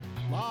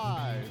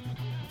Live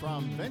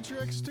from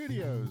VentureX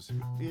Studios,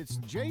 it's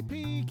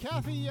JP,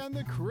 Kathy, and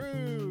the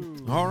crew.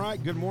 All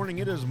right, good morning.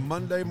 It is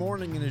Monday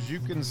morning, and as you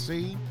can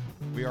see,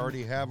 we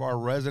already have our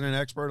resident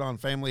expert on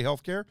family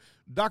healthcare,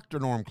 Dr.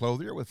 Norm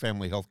Clothier with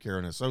Family Healthcare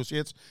and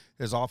Associates.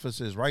 His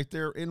office is right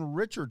there in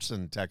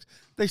Richardson, Texas.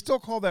 They still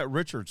call that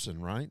Richardson,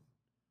 right?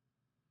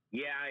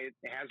 Yeah, it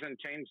hasn't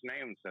changed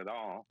names at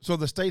all. So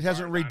the state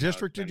hasn't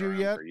redistricted you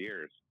yet? For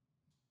years.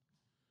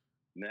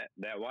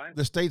 That what?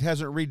 The state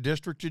hasn't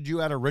redistricted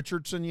you out of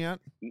Richardson yet?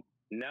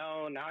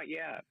 No, not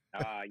yet.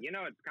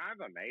 It's kind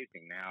of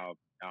amazing now.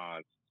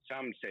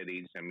 Some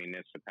cities and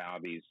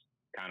municipalities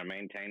kind of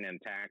maintain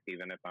intact,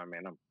 even if I'm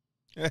in them.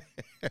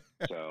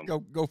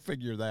 So go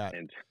figure that.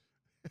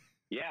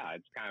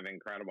 It's kind of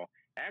incredible.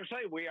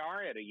 Actually, we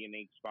are at a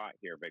unique spot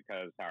here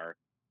because our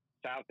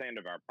south end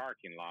of our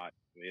parking lot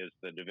is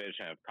the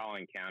division of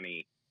Collin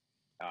County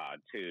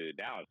to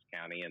Dallas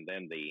County, and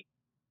then the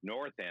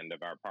north end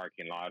of our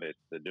parking lot is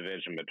the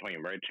division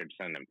between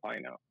Richardson and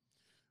Plano.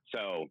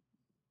 So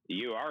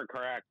you are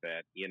correct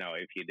that,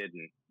 if you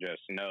didn't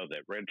just know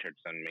that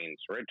Richardson means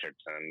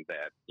Richardson,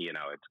 that,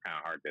 it's kind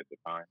of hard to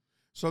define.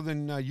 So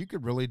then you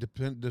could really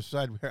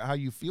decide how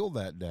you feel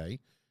that day,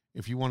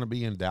 if you want to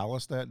be in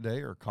Dallas that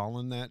day or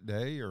Collin that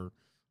day or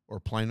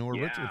Plano or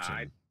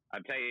Richardson.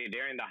 I'll tell you,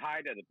 during the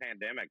height of the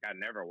pandemic, I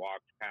never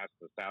walked past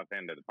the south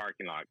end of the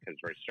parking lot because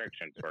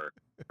restrictions were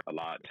a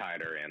lot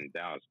tighter in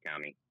Dallas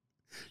County.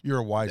 You're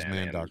a wise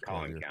man, Dr.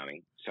 Collin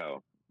County.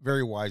 So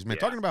very wise man.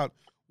 Yeah. Talking about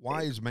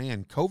wise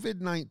man,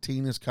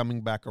 COVID-19 is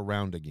coming back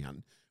around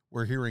again.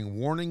 We're hearing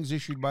warnings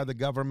issued by the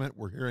government.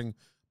 We're hearing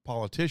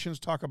politicians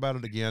talk about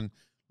it again.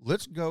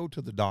 Let's go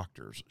to the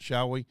doctors,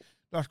 shall we?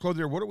 Dr.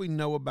 Clothier, what do we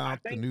know about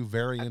the new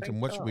variant and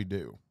what should we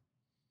do?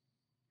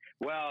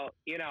 Well,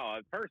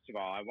 first of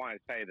all, I want to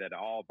say that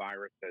all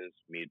viruses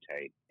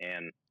mutate,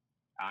 and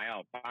I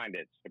find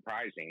it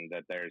surprising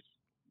that there's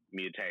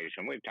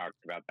mutation. We've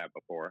talked about that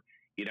before.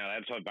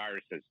 That's what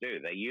viruses do.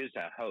 They use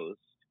a host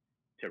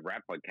to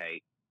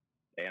replicate,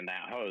 and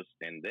that host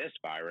in this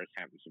virus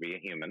happens to be a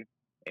human.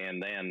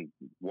 And then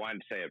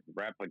once it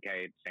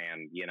replicates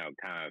and,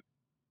 kind of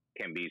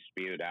can be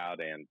spewed out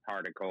in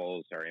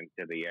particles or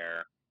into the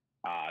air,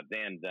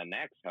 then the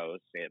next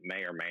host, it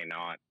may or may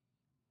not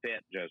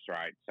fit just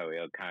right, so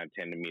it'll kind of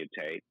tend to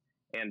mutate.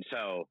 And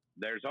so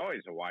there's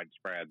always a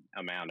widespread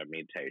amount of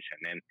mutation,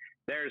 and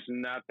there's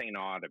nothing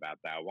odd about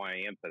that. I want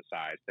to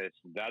emphasize this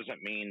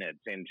doesn't mean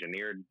it's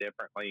engineered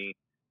differently.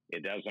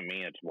 It doesn't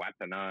mean it's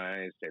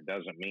weaponized. It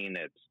doesn't mean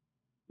it's,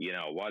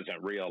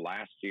 wasn't real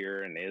last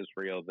year and is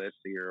real this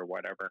year or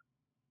whatever.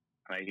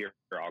 I hear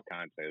all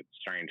kinds of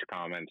strange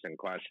comments and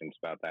questions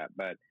about that.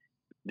 But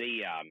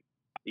the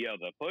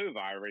flu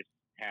virus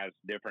has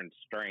different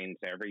strains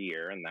every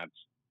year, and that's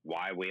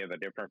why we have a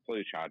different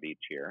flu shot each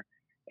year.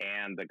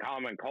 And the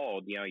common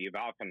cold, you've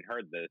often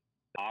heard the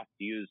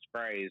oft-used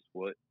phrase,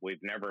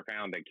 we've never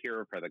found a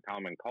cure for the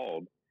common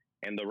cold.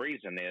 And the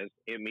reason is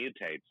it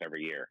mutates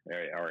every year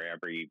or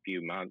every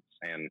few months.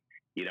 And,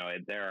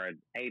 there are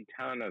a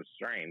ton of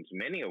strains,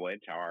 many of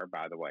which are,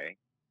 by the way,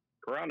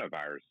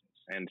 coronaviruses.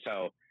 And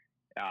so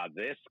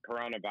this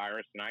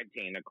coronavirus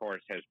 19, of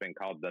course, has been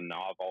called the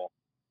novel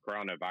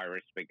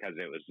coronavirus because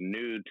it was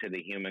new to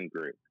the human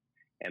group.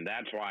 And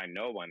that's why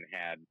no one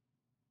had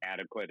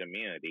adequate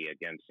immunity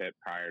against it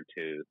prior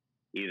to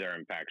either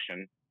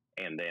infection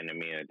and then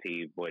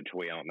immunity, which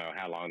we don't know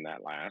how long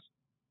that lasts,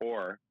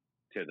 or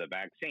to the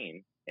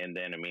vaccine and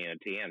then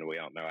immunity, and we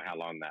don't know how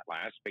long that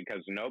lasts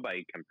because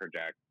nobody can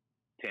project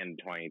 10,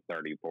 20,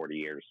 30, 40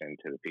 years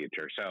into the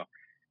future. So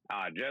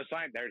just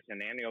like there's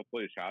an annual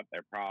flu shot,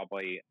 there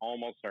probably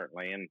almost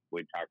certainly, and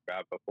we talked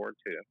about before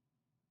too,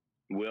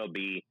 will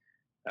be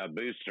a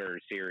booster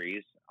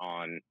series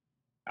on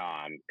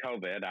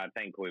COVID. I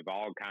think we've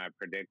all kind of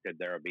predicted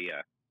there will be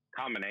a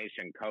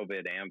combination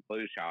COVID and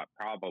flu shot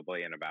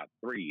probably in about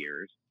 3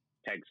 years.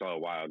 Takes a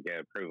little while to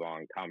get approval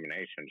on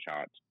combination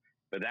shots.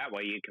 But that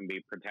way you can be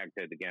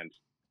protected against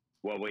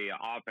what we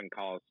often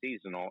call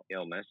seasonal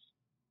illness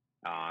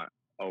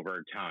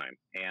over time.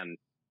 And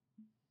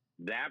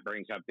that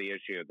brings up the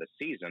issue of the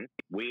season.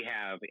 We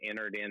have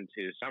entered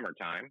into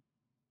summertime.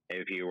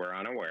 If you were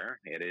unaware,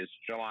 it is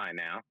July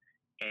now.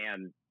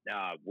 And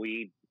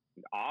we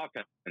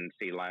often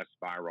see less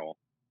viral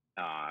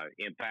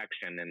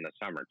infection in the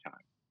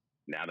summertime.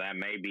 Now, that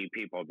may be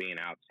people being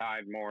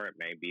outside more. It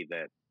may be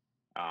that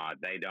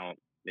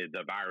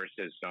the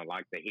viruses don't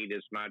like the heat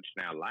as much.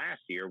 Now,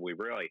 last year, we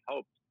really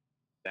hoped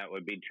that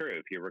would be true.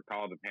 If you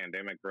recall, the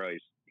pandemic really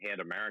hit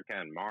America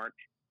in March.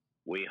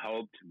 We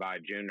hoped by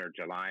June or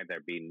July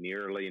there'd be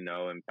nearly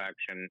no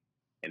infection,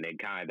 and it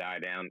kind of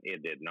died down.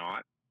 It did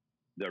not.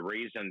 The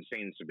reason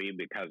seems to be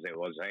because it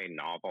was a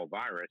novel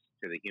virus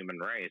to the human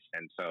race,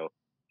 and so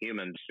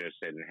humans just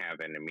didn't have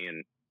an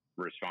immune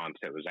response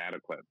that was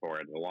adequate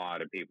for it. A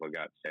lot of people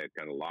got sick,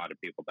 and a lot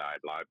of people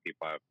died. A lot of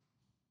people have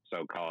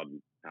so-called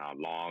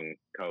long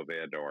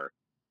COVID or,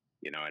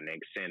 an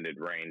extended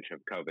range of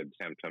COVID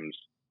symptoms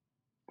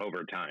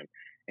over time.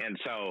 And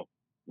so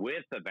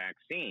with the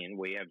vaccine,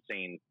 we have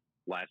seen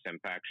less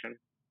infection.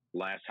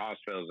 less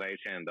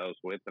hospitalization in those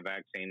with the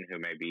vaccine who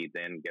maybe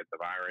then get the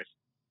virus,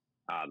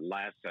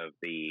 less of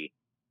the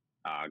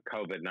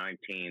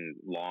COVID-19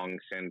 long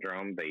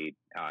syndrome, the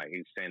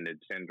extended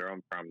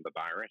syndrome from the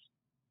virus.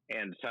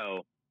 And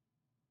so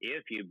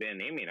if you've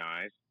been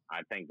immunized,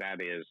 I think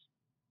that is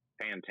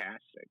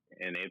fantastic.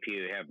 And if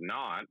you have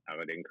not, I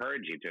would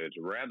encourage you to. It's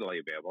readily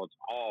available.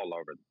 It's all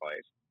over the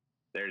place.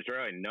 There's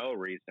really no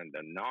reason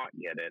to not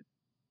get it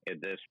at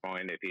this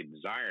point. If you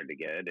desire to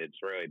get it, it's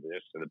really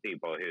just to the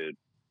people who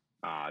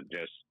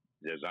just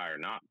desire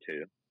not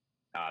to,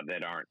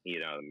 that aren't,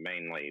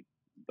 mainly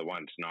the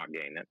ones not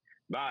getting it.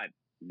 But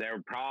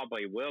there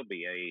probably will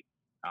be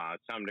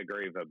some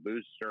degree of a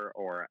booster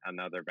or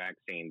another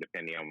vaccine,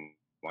 depending on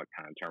what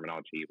kind of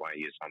terminology you want to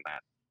use on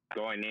that,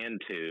 going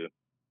into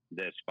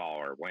this fall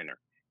or winter.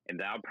 And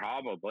that'll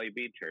probably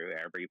be true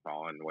every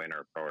fall and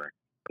winter for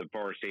the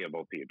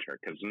foreseeable future,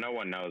 because no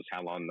one knows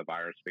how long the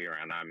virus will be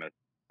around.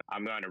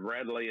 I'm going to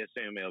readily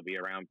assume it'll be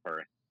around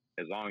for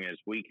as long as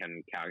we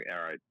can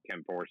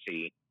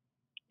foresee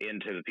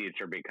into the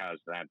future, because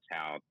that's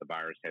how the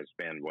virus has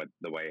been, with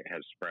the way it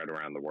has spread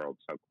around the world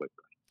so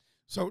quickly.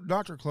 So,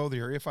 Dr.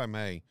 Clothier, if I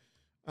may,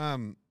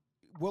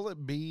 will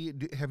it be,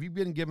 have you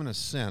been given a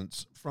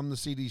sense from the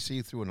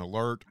CDC through an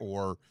alert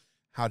or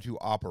how to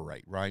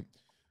operate, right,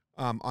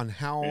 on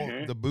how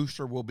the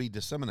booster will be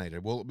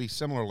disseminated? Will it be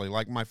similarly,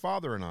 like my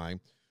father and I,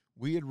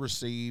 we had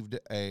received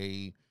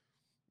a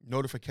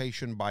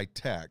notification by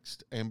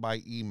text and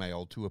by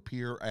email to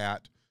appear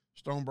at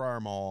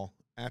Stonebriar Mall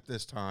at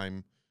this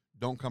time.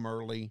 Don't come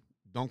early,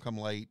 don't come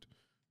late.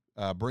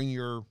 Bring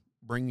your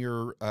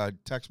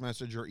text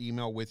message or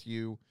email with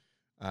you.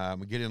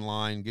 Get in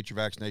line, get your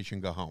vaccination,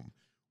 go home.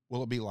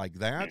 Will it be like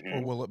that,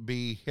 or will it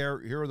be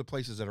here are the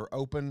places that are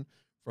open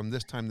from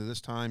this time to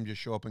this time?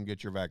 Just show up and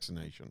get your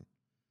vaccination.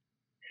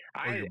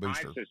 I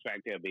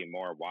suspect it'll be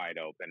more wide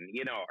open.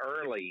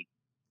 Early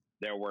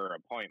there were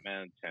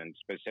appointments and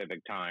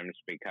specific times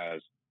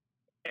because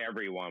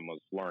everyone was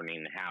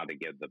learning how to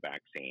give the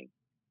vaccine.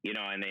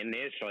 And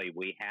initially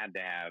we had to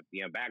have,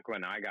 back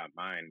when I got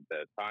mine,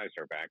 the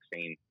Pfizer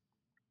vaccine,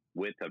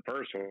 with the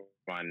first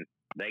one,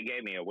 they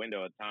gave me a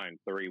window of time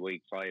 3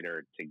 weeks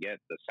later to get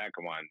the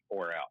second one,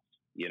 or else,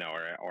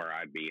 or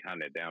I'd be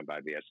hunted down by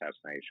the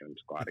assassination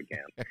squad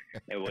again,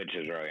 which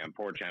is really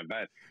unfortunate.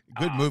 But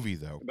good movie,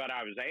 though. But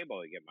I was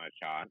able to get my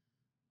shot.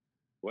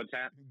 What's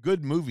that?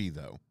 Good movie,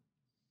 though.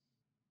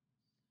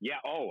 Yeah.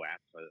 Oh,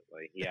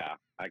 absolutely. Yeah.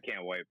 I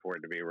can't wait for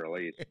it to be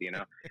released,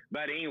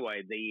 But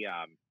anyway,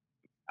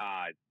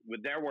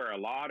 there were a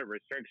lot of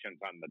restrictions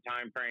on the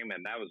time frame,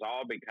 and that was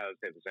all because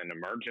it was an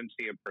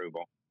emergency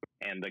approval,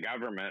 and the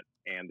government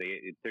and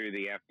through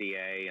the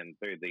FDA and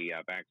through the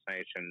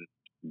vaccination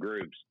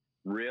groups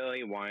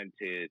really wanted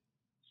to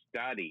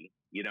study,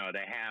 to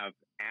have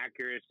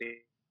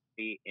accuracy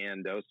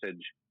in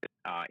dosage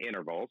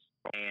intervals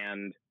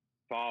and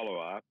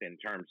follow up in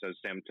terms of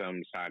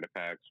symptoms, side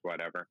effects,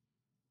 whatever.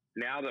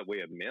 Now that we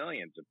have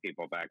millions of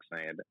people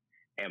vaccinated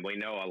and we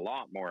know a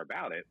lot more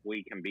about it,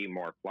 we can be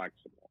more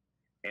flexible.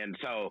 And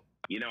so,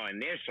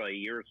 initially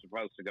you're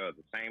supposed to go to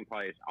the same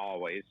place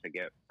always to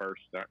get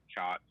first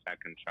shot,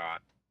 second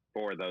shot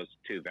for those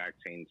two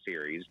vaccine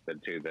series, the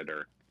two that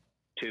are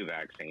two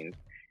vaccines.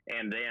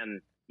 And then,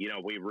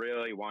 we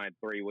really wanted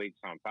 3 weeks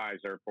on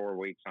Pfizer, 4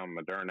 weeks on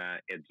Moderna,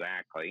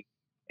 exactly.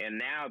 And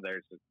now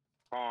there's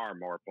far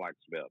more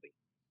flexibility.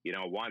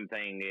 One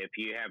thing, if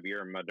you have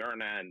your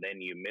Moderna and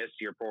then you miss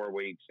your 4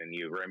 weeks and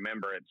you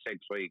remember it 6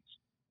 weeks,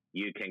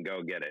 you can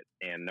go get it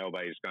and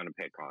nobody's going to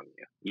pick on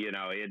you.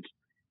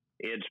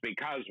 It's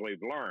because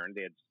we've learned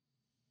it's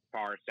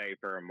far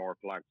safer and more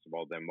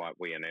flexible than what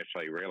we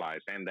initially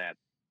realized, and that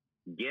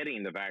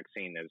getting the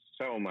vaccine is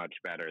so much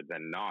better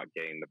than not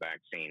getting the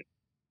vaccine.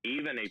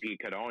 Even if you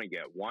could only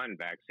get one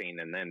vaccine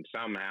and then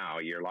somehow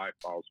your life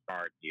falls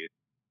apart, you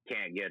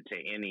can't get to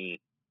any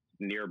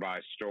nearby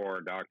store,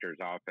 doctor's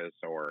office,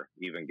 or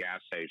even gas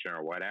station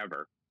or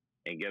whatever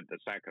and get the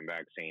second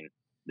vaccine,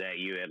 that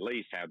you at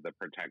least have the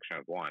protection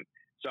of one.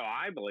 So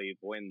I believe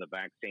when the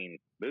vaccine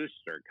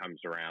booster comes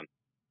around,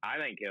 I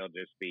think it'll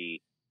just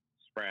be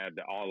spread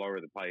all over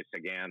the place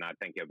again. I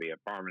think it'll be at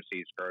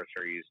pharmacies,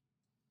 groceries,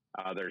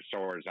 other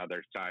stores,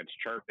 other sites,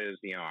 churches.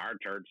 Our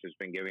church has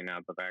been giving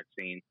out the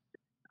vaccine.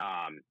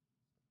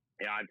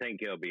 I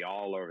think it'll be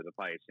all over the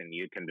place, and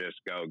you can just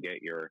go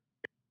get your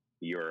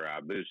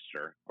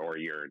booster or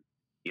your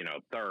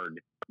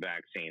third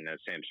vaccine.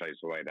 Essentially is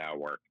the way that'll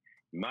work.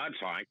 Much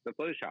like the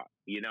flu shot.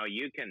 You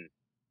can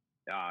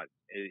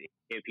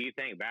if you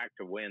think back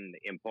to when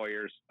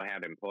employers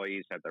had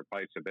employees at their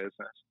place of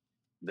business,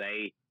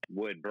 they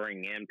would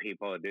bring in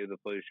people to do the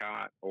flu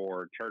shot,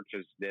 or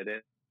churches did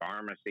it,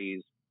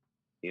 pharmacies,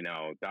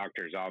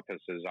 doctors'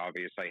 offices,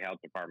 obviously health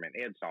department.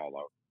 It's all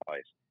over the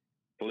place.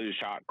 Flu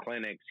shot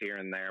clinics here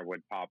and there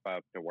would pop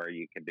up to where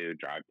you could do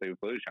drive-through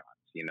flu shots,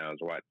 is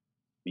what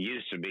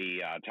used to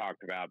be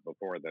talked about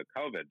before the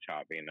COVID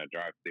shot being a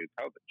drive-through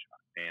COVID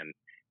shot. And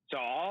so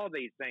all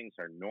these things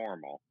are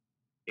normal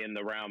in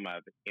the realm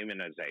of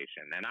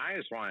immunization. And I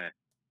just want to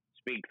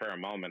speak for a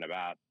moment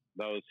about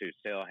those who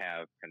still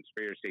have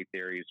conspiracy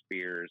theories,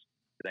 fears.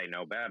 They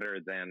know better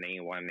than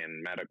anyone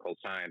in medical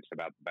science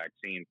about the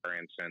vaccine, for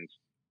instance,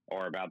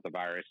 or about the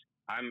virus.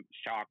 I'm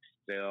shocked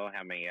still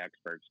how many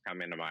experts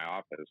come into my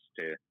office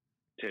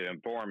to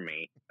inform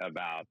me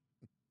about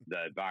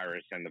the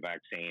virus and the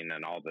vaccine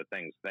and all the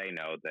things they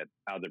know that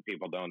other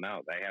people don't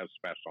know. They have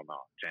special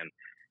knowledge. And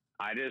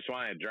I just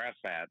want to address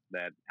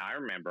that I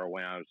remember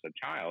when I was a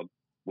child,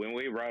 when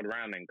we rode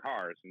around in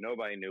cars,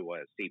 nobody knew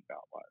what a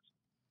seatbelt was.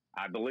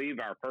 I believe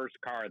our first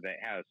car that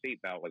had a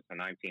seatbelt was the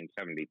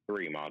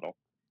 1973 model,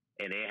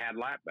 and it had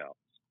lap belts.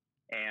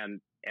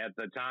 And at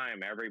the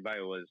time,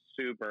 everybody was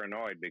super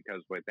annoyed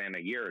because within a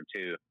year or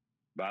two,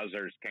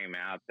 buzzers came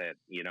out that,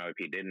 if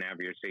you didn't have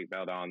your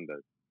seatbelt on,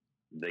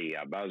 the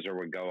buzzer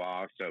would go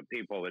off. So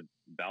people would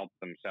belt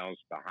themselves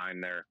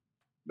behind their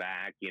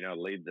back,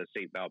 leave the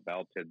seatbelt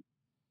belted.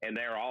 And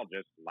they're all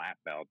just lap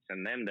belts.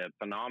 And then the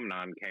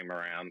phenomenon came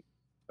around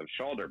of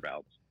shoulder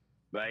belts.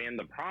 But in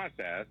the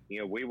process,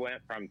 we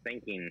went from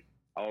thinking,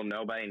 oh,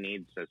 nobody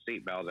needs a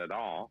seatbelt at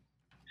all,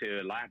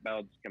 to lap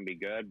belts can be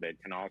good,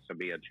 but can also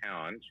be a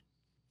challenge.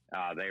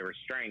 They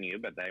restrain you,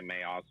 but they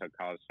may also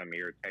cause some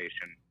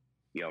irritation,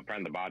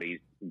 from the body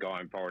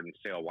going forward and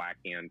still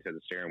whacking into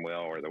the steering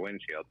wheel or the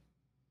windshield,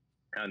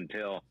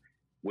 until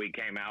we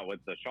came out with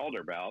the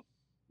shoulder belt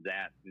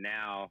that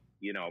now,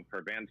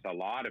 prevents a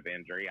lot of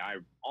injury. I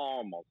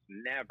almost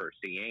never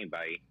see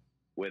anybody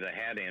with a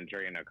head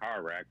injury in a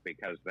car wreck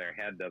because their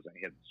head doesn't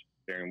hit the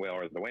steering wheel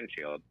or the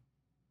windshield.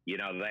 They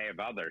have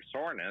other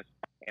soreness,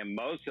 and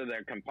most of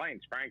their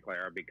complaints, frankly,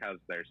 are because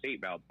their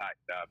seatbelt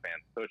tightened up and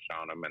pushed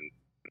on them,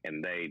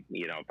 and they,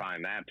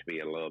 find that to be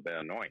a little bit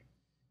annoying.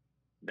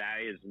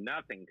 That is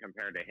nothing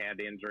compared to head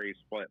injuries,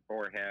 split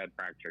forehead,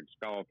 fractured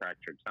skull,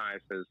 fractured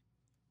sinuses,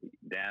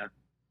 death.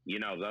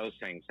 Those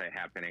things that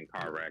happen in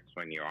car wrecks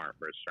when you aren't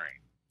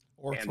restrained.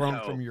 Or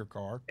thrown from your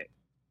car.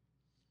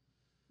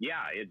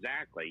 Yeah,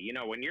 exactly.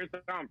 When you're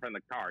thrown from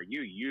the car,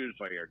 you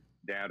usually are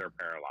dead or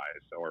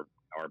paralyzed or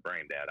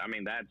brain dead. I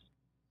mean,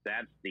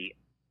 that's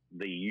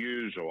the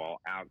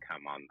usual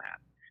outcome on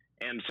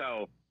that. And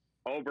so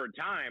over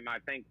time, I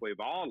think we've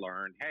all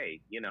learned,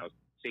 hey,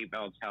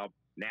 seatbelts help.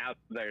 Now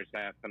there's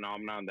that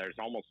phenomenon. There's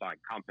almost like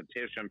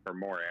competition for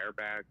more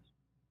airbags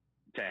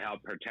to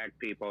help protect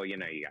people. You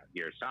got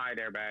your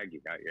side airbag, you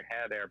got your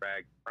head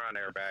airbag, front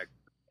airbag.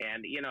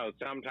 And,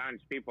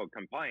 sometimes people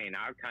complain.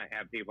 I've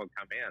had people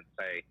come in and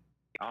say,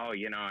 oh,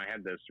 I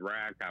had this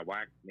wreck. I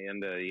whacked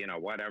into,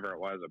 whatever it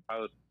was, a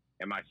post,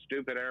 and my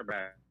stupid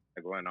airbag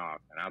went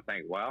off. And I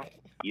think, well,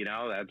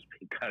 that's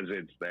because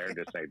it's there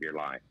to save your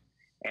life.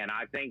 And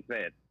I think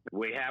that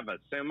we have a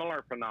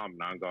similar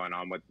phenomenon going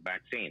on with the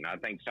vaccine. I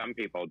think some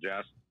people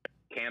just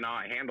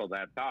cannot handle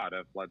that thought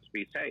of let's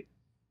be safe.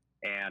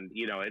 And,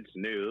 it's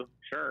new.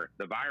 Sure,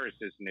 the virus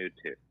is new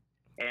too.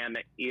 And,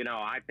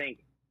 I think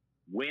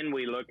when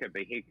we look at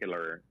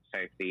vehicular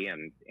safety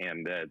and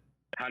the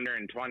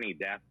 120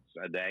 deaths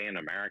a day in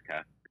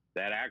America,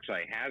 that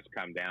actually has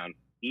come down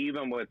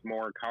even with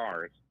more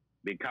cars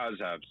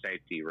because of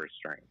safety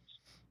restraints.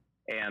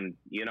 And,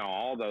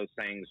 all those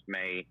things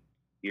may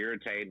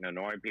irritate and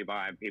annoy people.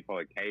 I have people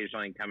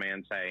occasionally come in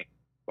and say,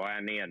 well, I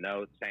need a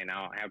note saying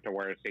I don't have to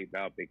wear a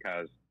seatbelt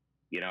because,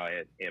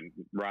 it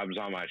rubs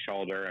on my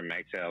shoulder and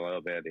makes it a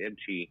little bit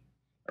itchy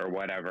or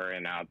whatever.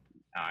 And I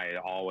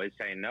always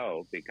say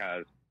no,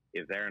 because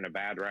if they're in a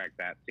bad wreck,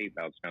 that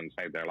seatbelt's going to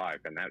save their life.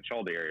 And that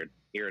shoulder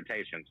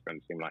irritation is going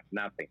to seem like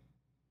nothing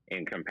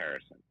in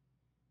comparison.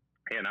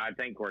 And I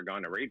think we're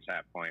going to reach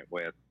that point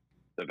with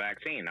the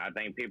vaccine. I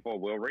think people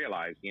will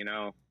realize,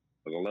 I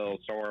was a little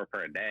sore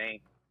for a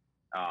day.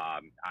 I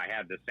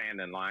had to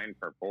stand in line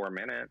for 4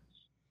 minutes,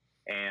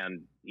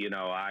 and,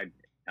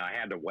 I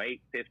had to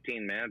wait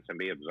 15 minutes and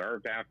be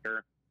observed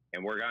after.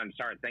 And we're going to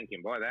start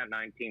thinking, boy, that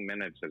 19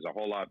 minutes is a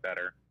whole lot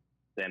better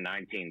than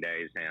 19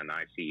 days in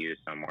ICU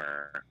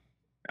somewhere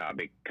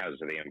because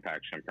of the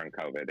infection from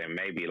COVID, and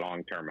maybe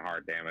long-term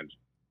heart damage,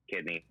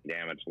 kidney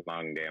damage,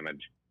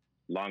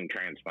 lung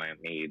transplant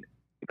need,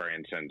 for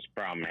instance,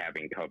 from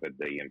having COVID,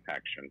 the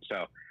infection.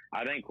 So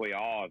I think we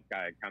all have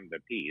got to come to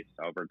peace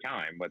over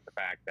time with the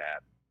fact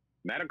that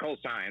medical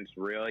science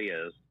really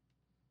is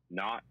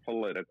not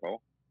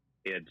political.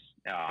 It's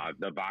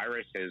the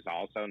virus is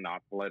also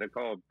not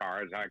political, as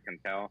far as I can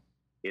tell.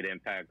 It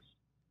infects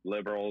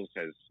liberals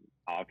as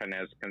often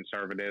as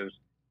conservatives,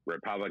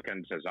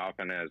 Republicans as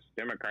often as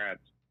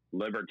Democrats,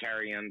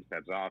 libertarians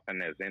as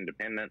often as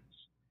independents.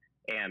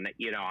 And,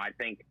 I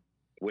think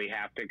we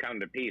have to come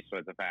to peace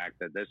with the fact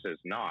that this is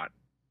not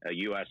a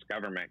U.S.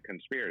 government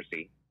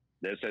conspiracy.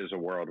 This is a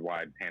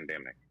worldwide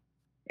pandemic.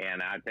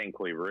 And I think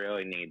we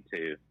really need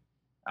to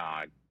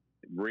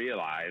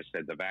realize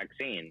that the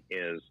vaccine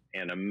is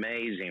an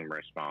amazing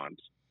response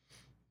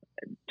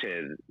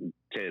to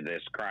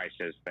this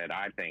crisis that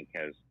I think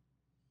has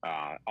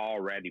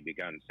already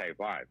begun to save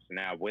lives.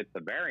 Now, with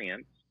the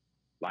variants,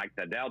 like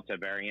the Delta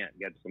variant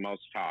gets the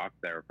most talk.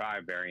 There are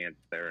 5 variants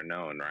that are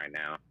known right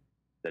now.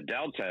 The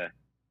Delta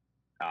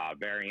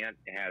variant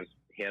has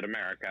hit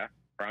America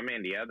from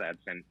India.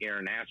 That's an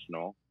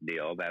international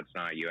deal. That's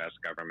not U.S.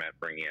 government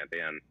bringing it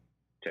in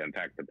to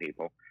infect the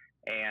people.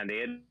 And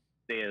it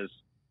is,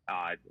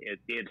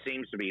 it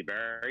seems to be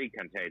very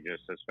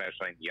contagious,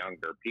 especially in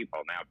younger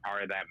people. Now,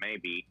 part of that may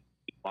be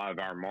a lot of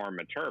our more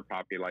mature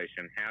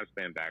population has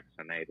been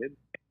vaccinated.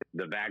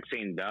 The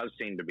vaccine does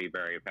seem to be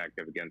very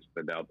effective against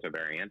the Delta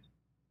variant,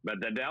 but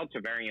the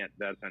Delta variant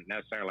doesn't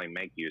necessarily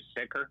make you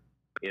sicker.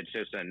 It's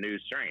just a new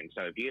strain.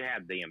 So if you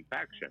had the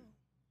infection,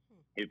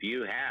 if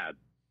you had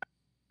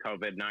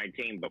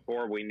COVID-19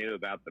 before we knew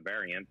about the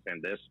variants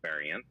and this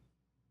variant,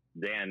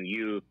 then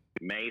you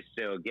may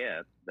still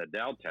get the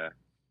Delta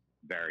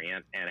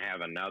variant and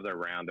have another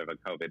round of a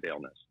COVID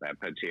illness. That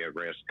puts you at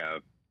risk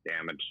of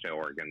damage to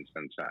organs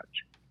and such,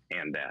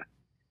 and death.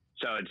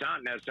 So it's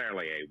not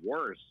necessarily a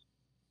worse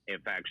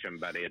infection,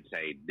 but it's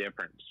a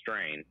different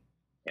strain,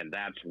 and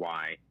that's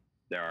why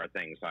there are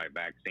things like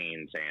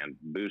vaccines and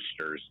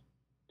boosters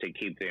to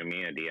keep the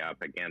immunity up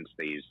against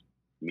these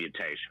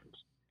mutations.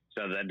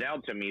 So the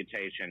Delta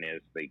mutation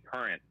is the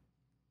current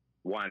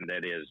one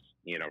that is,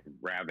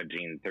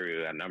 ravaging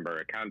through a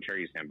number of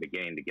countries and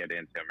beginning to get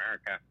into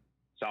America.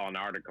 Saw an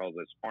article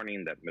this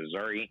morning that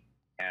Missouri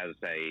has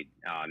a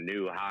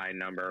new high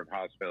number of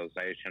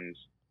hospitalizations.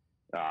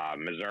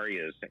 Missouri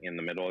is in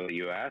the middle of the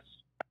U.S.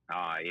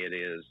 It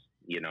is,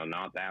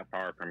 not that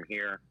far from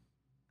here.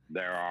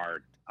 There are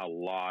a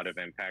lot of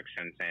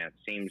infections, and it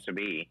seems to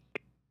be,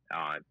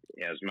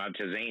 as much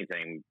as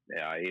anything,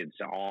 it's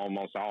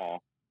almost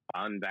all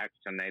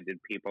unvaccinated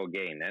people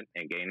getting it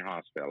and getting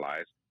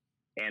hospitalized.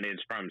 And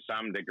it's from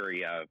some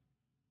degree of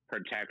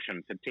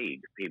protection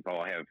fatigue.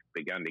 People have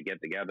begun to get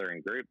together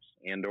in groups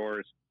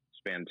indoors,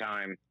 spend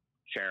time,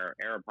 share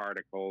air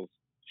particles,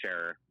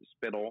 share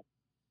spittle,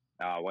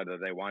 whether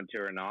they want to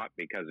or not,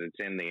 because it's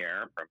in the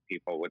air from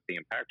people with the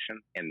infection,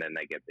 and then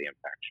they get the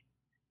infection.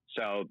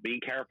 So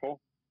be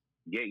careful,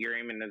 get your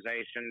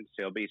immunization,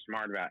 still be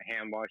smart about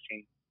hand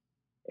washing,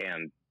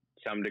 and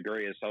some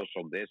degree of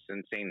social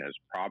distancing is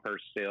proper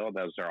still.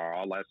 Those are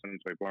all lessons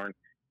we've learned.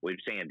 We've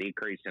seen a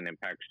decrease in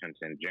infections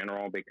in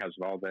general because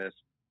of all this,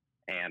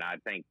 and I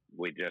think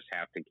we just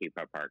have to keep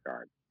up our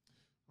guard.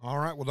 All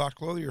right. Well, Dr.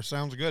 Clothier,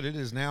 sounds good. It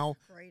is now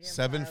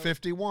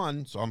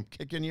 7:51, so I'm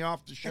kicking you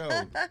off the show.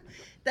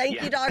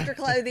 Thank you, Dr.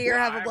 Clothier.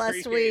 Well, have a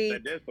blessed week.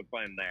 week. The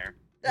discipline there.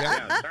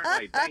 Yeah,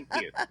 certainly. Thank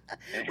you.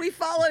 We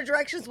follow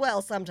directions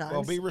well sometimes.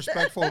 Well, be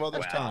respectful of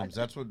others' times.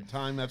 That's what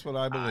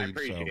I believe. I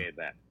appreciate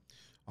that.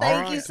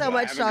 Thank you so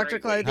much, Dr.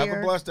 Clothier. Have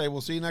a blessed day.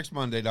 We'll see you next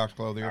Monday, Dr.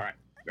 Clothier. All right.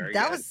 Very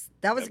that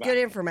good. was good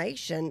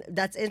information.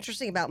 That's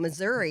interesting about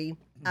Missouri.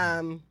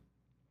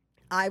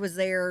 I was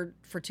there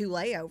for 2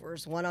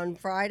 layovers, one on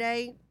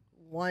Friday,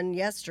 one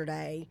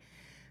yesterday.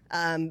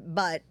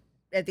 But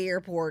at the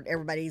airport,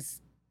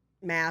 everybody's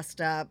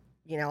masked up,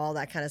 all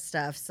that kind of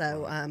stuff.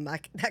 So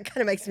that kind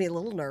of makes me a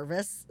little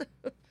nervous.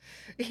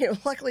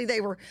 Luckily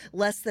they were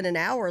less than an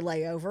hour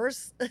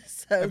layovers.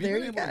 So Have there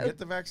you you been able go. to get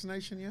the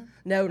vaccination yet?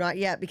 No, not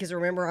yet, because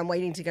remember, I'm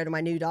waiting to go to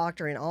my new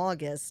doctor in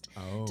August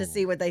to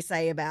see what they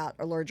say about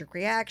allergic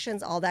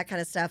reactions, all that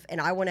kind of stuff.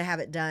 And I want to have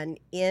it done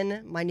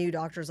in my new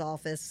doctor's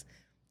office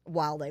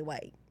while they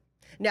wait.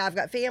 Now, I've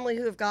got family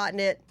who have gotten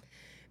it.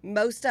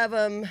 Most of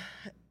them,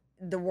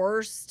 the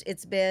worst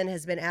it's been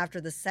has been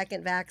after the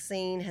second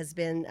vaccine has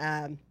been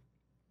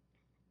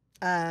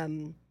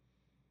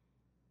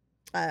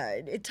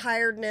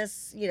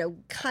tiredness,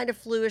 kind of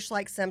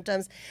fluish-like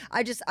symptoms.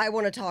 I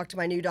want to talk to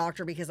my new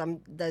doctor because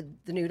the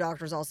new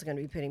doctor is also going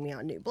to be putting me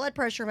on new blood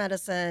pressure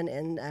medicine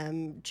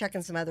and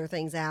checking some other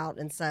things out.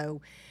 And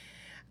so,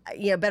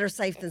 better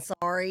safe than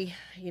sorry,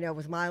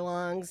 with my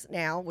lungs,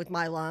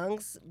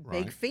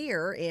 big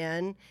fear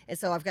and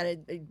so I've got to,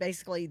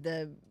 basically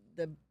the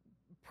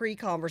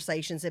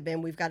pre-conversations have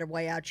been, we've got to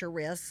weigh out your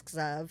risks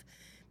of,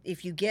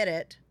 if you get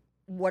it,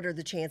 what are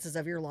the chances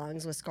of your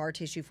lungs with scar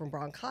tissue from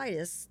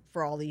bronchitis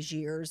for all these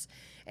years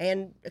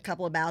and a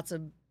couple of bouts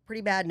of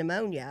pretty bad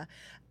pneumonia.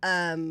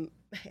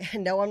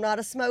 No, I'm not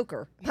a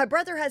smoker. My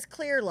brother has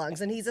clear lungs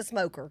and he's a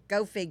smoker.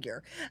 Go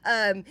figure.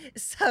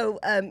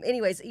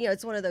 Anyways,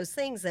 it's one of those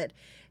things that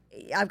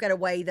I've got to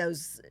weigh the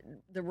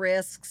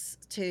risks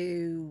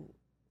to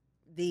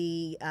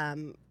the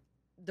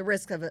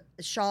risk of a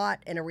shot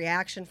and a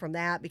reaction from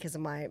that because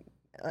of my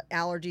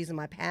allergies in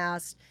my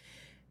past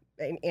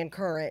and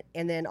current,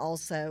 and then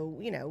also,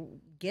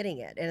 getting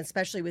it. And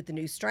especially with the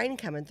new strain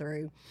coming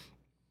through.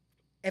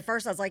 At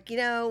first I was like,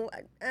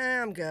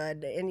 I'm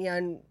good.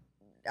 And,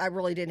 I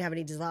really didn't have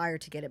any desire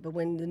to get it. But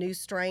when the new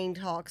strain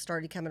talk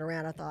started coming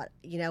around, I thought,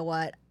 you know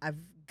what? I've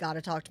got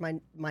to talk to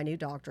my new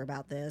doctor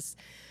about this.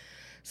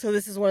 So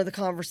this is one of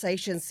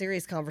the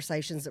serious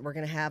conversations that we're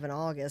going to have in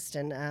August.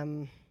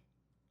 And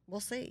we'll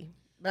see.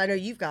 But I know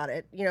you've got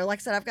it. Like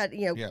I said, I've got,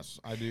 Yes,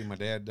 I do. My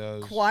dad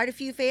does. Quite a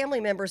few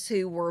family members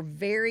who were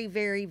very,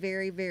 very,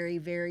 very, very,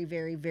 very,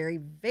 very, very,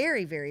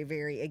 very, very,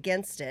 very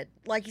against it.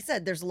 Like you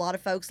said, there's a lot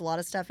of folks, a lot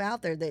of stuff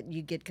out there that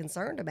you get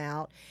concerned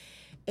about.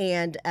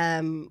 And,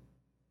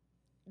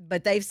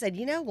 but they've said,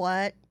 you know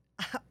what?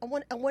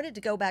 I wanted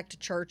to go back to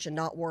church and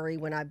not worry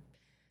when I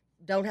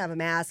don't have a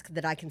mask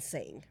that I can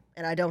sing.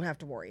 and I don't have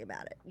to worry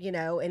about it, and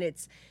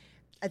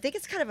I think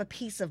it's kind of a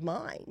peace of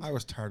mind. I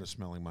was tired of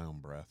smelling my own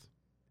breath.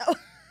 Oh.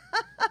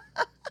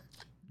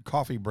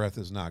 Coffee breath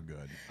is not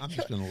good. I'm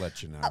just going to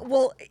let you know.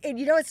 Well, and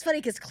it's funny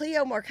because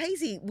Cleo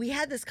Marchese, we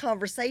had this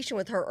conversation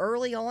with her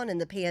early on in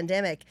the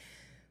pandemic.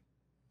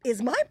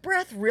 Is my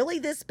breath really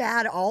this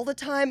bad all the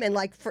time? And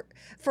like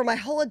for my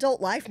whole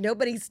adult life,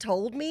 nobody's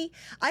told me.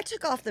 I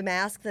took off the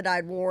mask that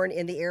I'd worn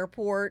in the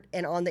airport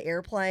and on the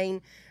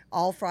airplane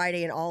all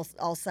Friday and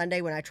all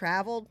Sunday when I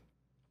traveled.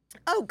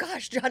 Oh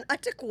gosh, John, I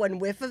took one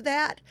whiff of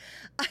that.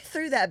 I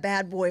threw that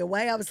bad boy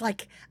away. I was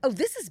like, oh,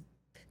 this is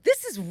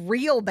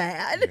real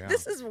bad. Yeah.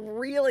 This is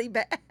really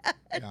bad.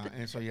 Yeah,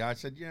 and so I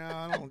said,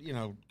 I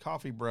don't,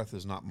 coffee breath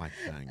is not my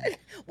thing.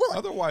 Well,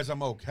 otherwise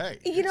I'm okay.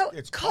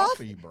 It's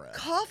coffee breath.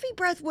 Coffee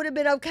breath would have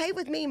been okay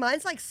with me.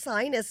 Mine's like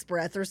sinus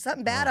breath or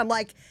something bad. Oh. I'm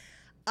like,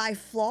 I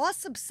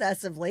floss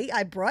obsessively.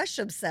 I brush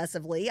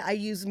obsessively. I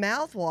use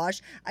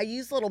mouthwash. I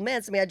use little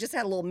mints. I mean, I just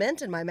had a little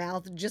mint in my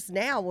mouth just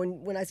now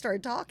when I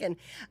started talking.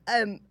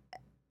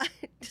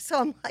 So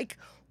I'm like,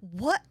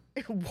 what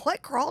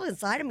crawled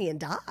inside of me and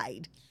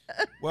died?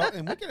 Well,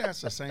 and we could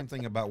ask the same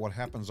thing about what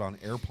happens on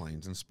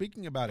airplanes. And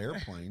speaking about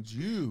airplanes,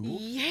 you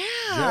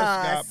just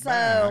got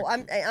back.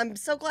 I'm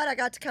so glad I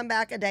got to come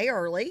back a day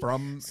early so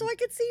I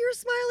could see your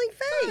smiling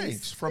face.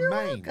 Thanks, from You're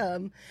Maine.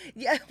 welcome.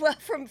 Yeah, well,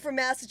 from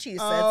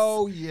Massachusetts.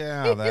 Oh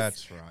yeah,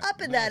 that's right.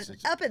 Up in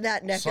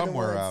that neck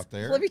somewhere of the woods. out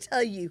there. Let me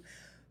tell you.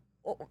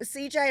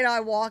 CJ and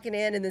I walking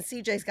in, and then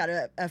CJ's got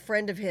a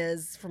friend of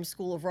his from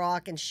School of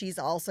Rock, and she's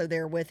also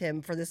there with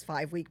him for this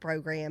 5-week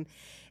program.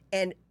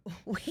 And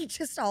we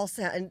just all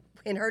sound,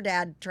 and her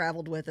dad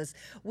traveled with us,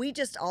 we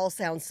just all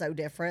sound so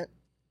different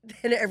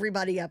than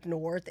everybody up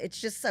north.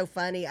 It's just so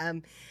funny.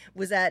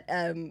 Was at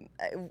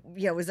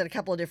a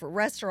couple of different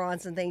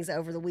restaurants and things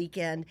over the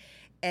weekend,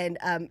 and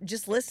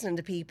just listening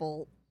to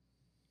people.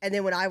 And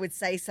then when I would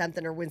say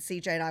something, or when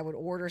CJ and I would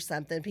order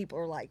something, people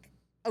are like,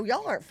 "Oh,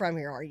 y'all aren't from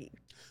here, are you?"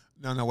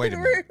 No, wait a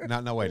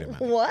minute. No, wait a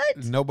minute. What?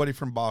 Nobody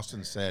from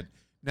Boston said,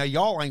 now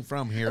y'all ain't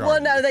from here. Well,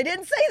 no, they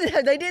didn't say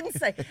that. They didn't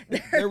say.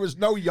 There was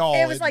no y'all.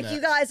 It was in like, that.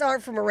 you guys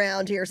aren't from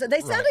around here. So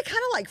they sounded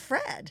kind of like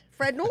Fred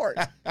North.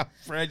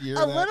 Fred, you're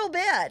a little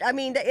bit. I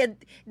mean,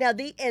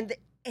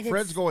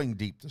 Fred's going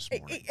deep this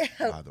morning,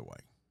 by the way.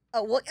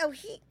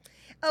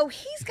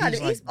 He's got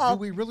it. Like, do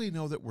we really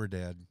know that we're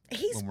dead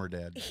when we're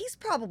dead? He's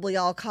probably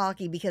all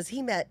cocky because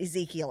he met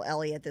Ezekiel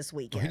Elliott this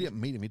weekend. Well, he didn't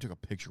meet him. He took a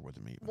picture with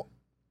him even. Well,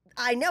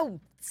 I know,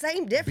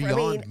 same difference.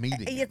 Beyond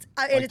meeting him.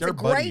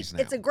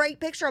 It's a great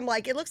picture. I'm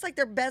like, it looks like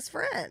they're best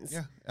friends.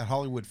 Yeah, at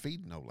Hollywood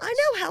Feed, no less. I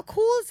know, how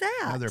cool is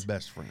that? Now they're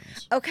best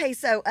friends. Okay,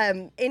 so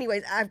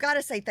anyways, I've got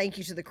to say thank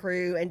you to the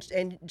crew, and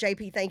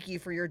JP, thank you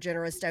for your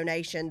generous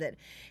donation that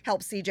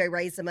helped CJ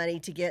raise the money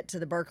to get to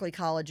the Berklee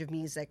College of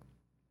Music.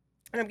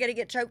 And I'm going to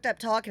get choked up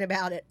talking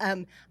about it. I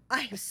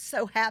am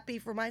so happy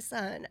for my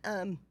son.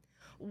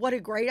 What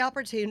a great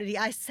opportunity.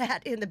 I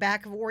sat in the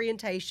back of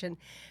orientation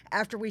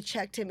after we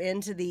checked him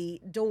into the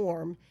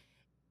dorm,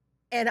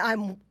 and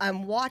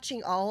I'm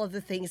watching all of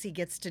the things he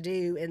gets to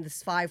do in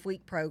this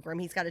 5-week program.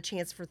 He's got a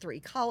chance for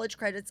 3 college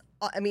credits.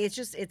 I mean,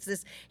 it's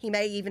this, he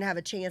may even have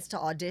a chance to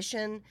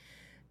audition,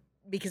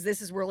 because this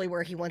is really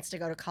where he wants to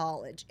go to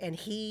college. And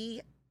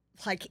we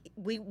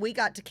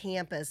got to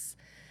campus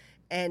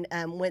and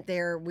went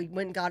there. We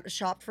went and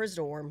shopped for his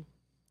dorm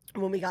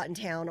when we got in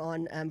town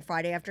on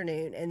Friday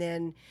afternoon, and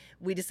then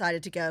we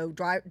decided to go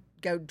drive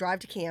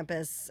to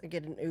campus,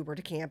 get an Uber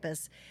to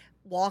campus,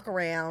 walk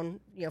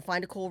around,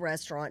 find a cool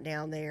restaurant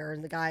down there.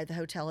 And the guy at the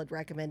hotel had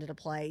recommended a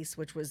place,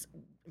 which was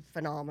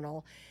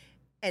phenomenal.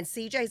 And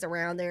CJ's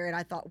around there, and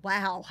I thought,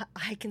 wow,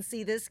 I can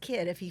see this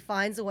kid, if he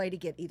finds a way to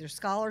get either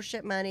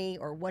scholarship money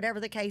or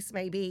whatever the case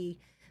may be,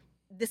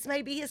 this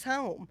may be his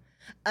home.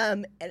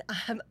 And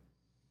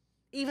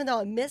even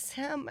though I miss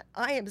him,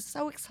 I am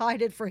so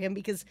excited for him,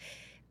 because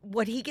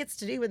what he gets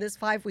to do in this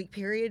 5-week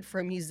period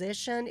for a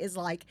musician is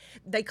like,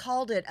 they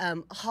called it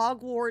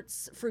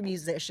Hogwarts for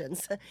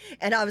musicians.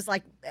 And I was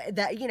like,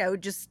 that,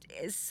 just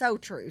is so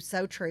true,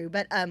 so true.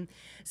 But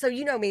so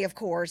me, of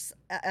course,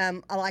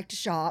 I like to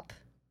shop.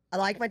 I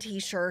like my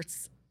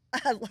T-shirts.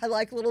 I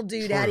like little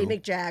Doodaddy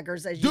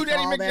McJaggers, as you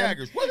call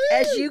them.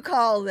 As you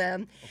call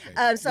them.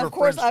 Okay. So, of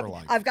course,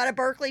 I've got a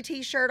Berklee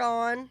T-shirt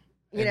on.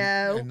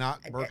 And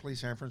not Berkeley,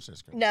 San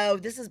Francisco. No,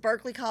 this is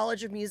Berklee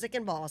College of Music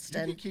in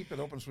Boston. You can keep it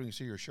open so we can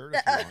see your shirt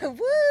if you want.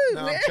 Woo!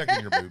 No, I'm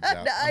checking your boobs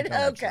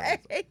out. Okay.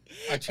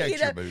 I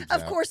checked your boobs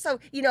out. Of course, so,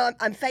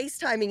 I'm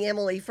FaceTiming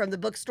Emily from the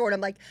bookstore, and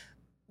I'm like,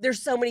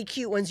 there's so many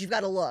cute ones, you've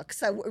got to look.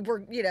 So we're,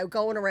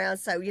 going around.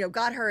 So,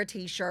 got her a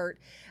T-shirt.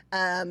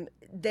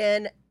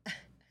 Then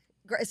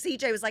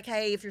CJ was like,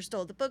 hey, if you're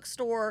still at the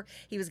bookstore,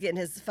 he was getting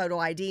his photo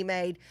ID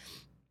made.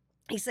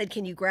 He said,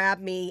 can you grab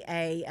me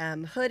a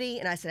hoodie?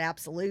 And I said,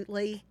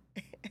 absolutely.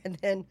 And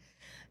then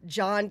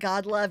John,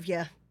 God love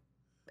you.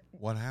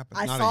 What happened?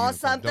 I Not a saw unicorn.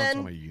 something. Don't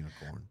tell me a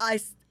unicorn.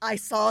 I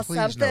saw Please,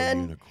 no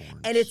something, unicorns.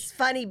 and it's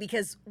funny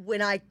because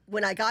when I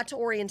got to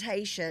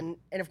orientation,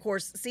 and of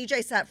course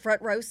CJ sat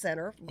front row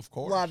center, Of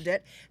course. loved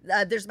it.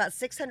 There's about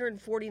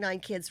 649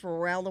 kids from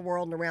around the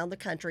world and around the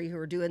country who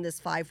are doing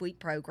this 5-week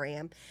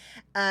program.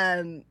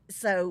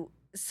 So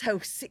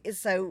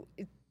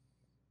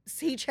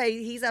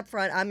CJ, he's up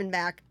front, I'm in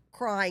back,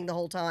 crying the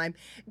whole time.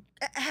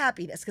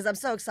 Happiness, because I'm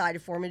so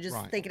excited for him and just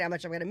Right. thinking how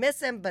much I'm going to miss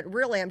him, but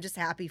really I'm just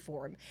happy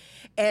for him.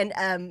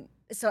 And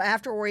so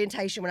after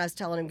orientation, when I was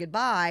telling him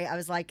goodbye, I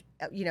was like,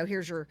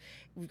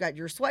 we've got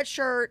your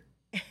sweatshirt.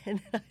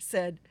 And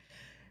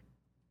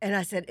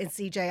I said, and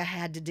CJ, I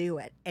had to do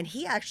it. And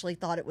he actually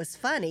thought it was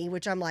funny,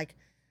 which I'm like,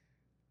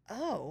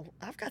 oh,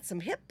 I've got some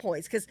hip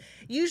points. Because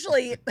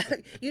usually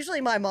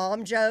my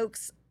mom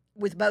jokes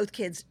with both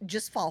kids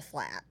just fall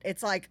flat.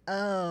 It's like,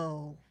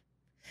 oh,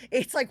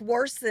 it's like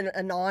worse than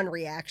a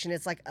non-reaction.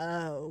 It's like,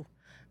 oh,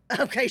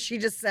 okay, she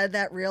just said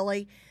that,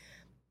 really?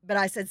 But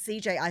I said,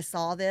 CJ, I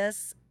saw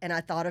this and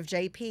I thought of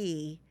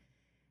JP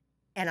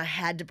and I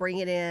had to bring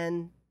it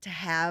in to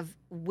have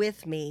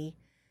with me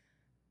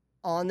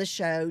on the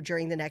show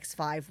during the next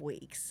 5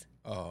 weeks.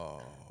 Oh.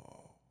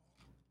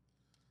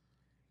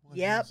 What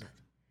Yep. is it?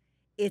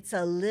 It's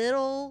a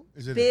little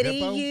Is it a bitty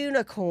hippo?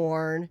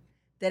 unicorn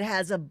that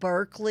has a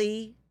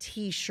Berkeley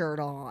t-shirt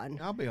on.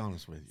 I'll be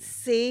honest with you.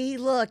 See,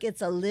 look,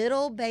 it's a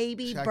little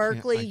baby See, I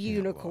Berkeley can't look.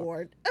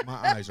 unicorn. My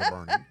eyes are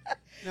burning.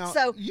 Now,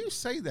 So- you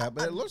say that,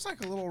 but it looks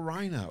like a little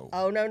rhino.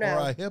 Oh, no.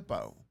 Or a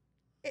hippo.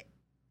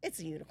 It's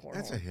a unicorn.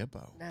 That's a horn.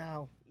 hippo.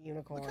 No,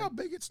 unicorn. Look how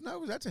big its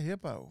nose. That's a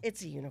hippo.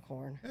 It's a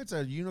unicorn. That's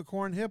a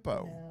unicorn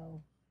hippo.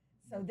 No.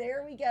 So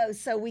there we go.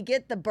 So we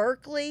get the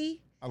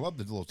Berkeley I love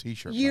the little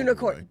T-shirt. by the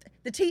unicorn.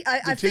 way.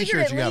 I figured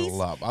T-shirts at you gotta least,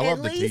 love. I at love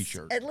the least-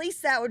 T-shirt. At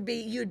least that would be,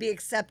 you'd be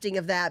accepting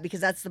of that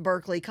because that's the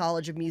Berkeley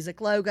College of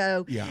Music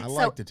logo. Yeah, I So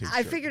like the T-shirt.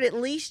 I figured at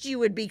least you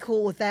would be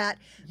cool with that.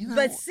 You know-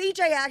 But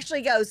CJ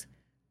actually goes,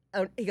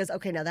 oh, he goes,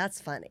 okay, now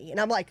that's funny. And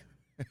I'm like,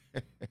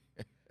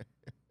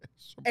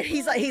 and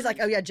he's like,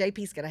 oh yeah,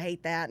 JP's gonna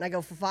hate that. And I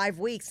go, for 5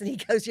 weeks, and he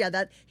goes, yeah,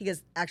 he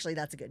goes, actually,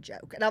 that's a good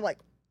joke. And I'm like,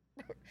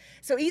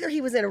 so either he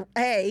was in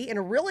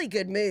a really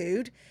good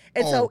mood,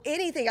 and Oh, so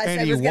anything I and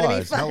said he was gonna be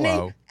was. funny,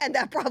 Hello. and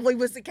that probably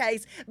was the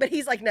case. But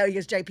he's like, no, he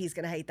goes, JP's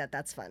gonna hate that.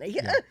 That's funny.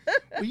 Yeah.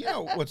 Well, you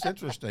know what's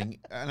interesting,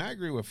 and I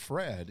agree with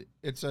Fred.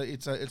 It's a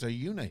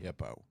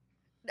unihippo.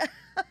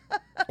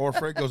 Or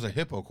Fred goes a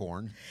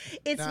hippocorn.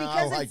 It's Nah,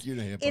 because I like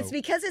unihippo. it's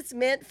because it's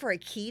meant for a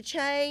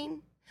keychain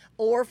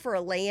or for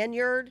a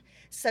lanyard,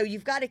 so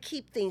you've got to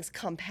keep things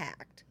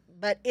compact.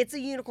 But it's a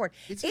unicorn.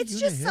 It's a It's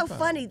just so unihippo.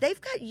 funny. They've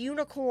got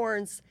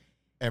unicorns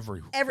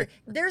Everywhere.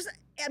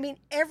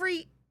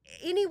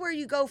 anywhere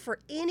you go for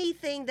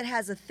anything that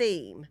has a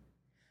theme,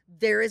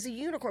 there is a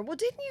unicorn. Well,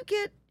 didn't you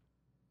get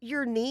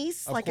your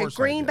niece Of like a course I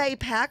Green did. Bay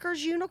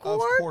Packers unicorn?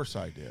 Of course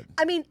I did.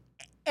 I mean,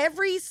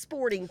 every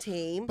sporting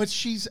team. But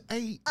she's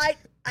 8.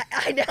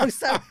 I know.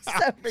 So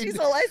mean, she's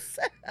a less.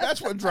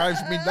 That's what drives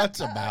me nuts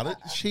about it.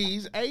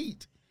 She's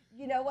 8.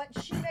 You know what?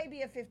 She may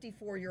be a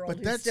 54-year-old But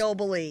who that's- still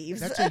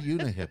believes. That's a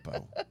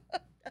unihippo.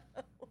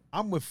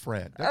 I'm with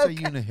Fred. That's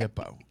Okay. a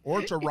unihippo. Or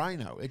it's a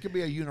rhino. It could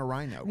be a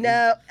unirhino.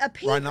 No, a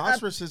pink.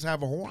 Rhinoceroses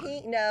have a horn.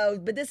 No,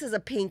 but this is a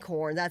pink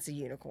horn. That's a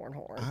unicorn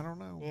horn. I don't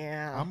know.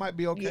 Yeah. I might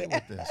be okay Yeah.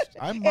 with this.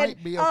 I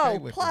might be okay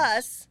with plus,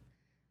 this.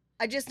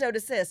 I just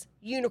noticed this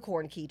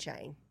unicorn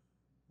keychain.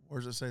 Where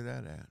does it say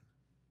that at?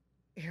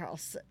 Here, I'll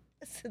send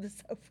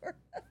this over.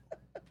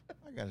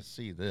 I got to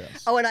see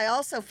this. Oh, and I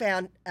also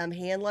found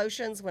hand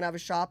lotions when I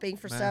was shopping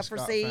for stuff for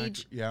Mascot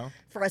Siege Factory. Yeah.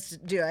 for us to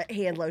do a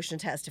hand lotion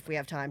test if we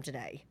have time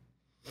today.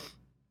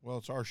 Well,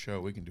 it's our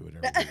show. We can do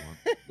whatever we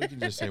want. We can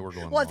just say we're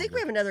going. Well, I think we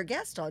longer. have another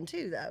guest on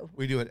too, though.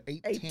 We do at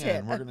 8:10.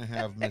 8:10. We're going to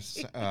have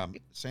Miss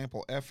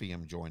Sample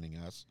Effiam joining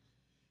us.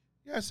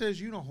 Yeah, it says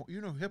you know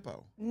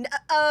hippo No,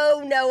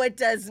 oh no, it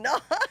does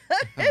not.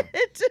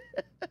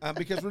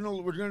 because we're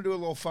going to do a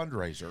little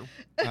fundraiser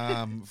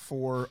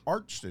for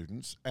art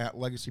students at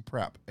Legacy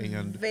Prep,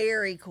 and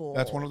Very cool.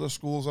 that's one of the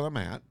schools that I'm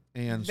at.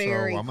 And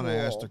Very so I'm going to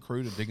ask cool. the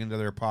crew to dig into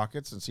their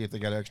pockets and see if they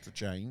got extra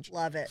change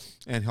Love it.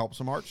 and help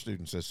some art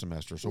students this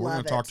semester. So we're Love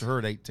going to talk it. to her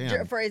at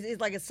 8:10. For is it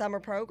like a summer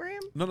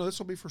program? No, this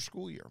will be for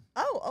school year.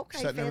 Oh, okay,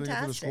 Setting everything for the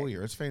fantastic. school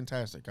year. It's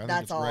fantastic. I think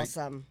That's it's great.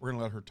 awesome. We're going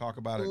to let her talk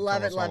about it. and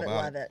Love tell it, us love all it,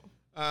 about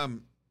love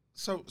it.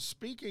 So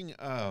speaking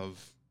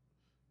of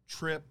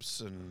trips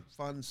and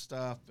fun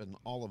stuff and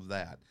all of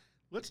that,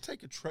 let's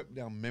take a trip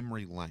down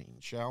memory lane,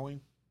 shall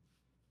we?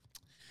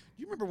 Do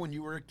you remember when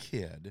you were a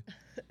kid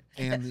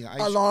and the ice?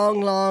 A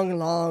long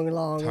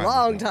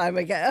time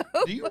ago.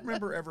 Do you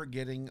remember ever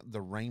getting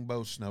the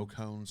rainbow snow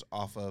cones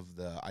off of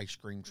the ice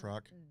cream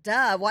truck?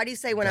 Duh. Why do you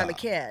say when I'm a Duh.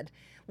 kid?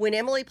 When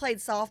Emily played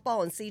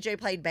softball and CJ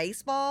played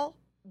baseball,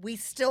 we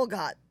still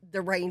got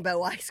the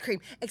rainbow ice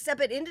cream,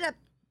 except it ended up,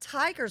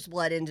 Tiger's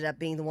Blood ended up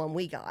being the one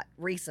we got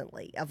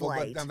recently of Well,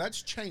 late. but now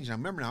that's changed. Now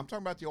remember, I'm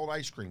talking about the old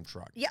ice cream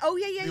truck. Yeah. Oh,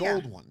 yeah. The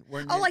old one.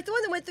 Where Oh, you- like the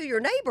one that went through your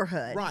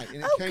neighborhood. Right, and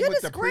it Oh, came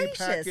goodness with the gracious.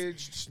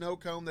 prepackaged snow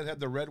cone that had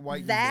the red,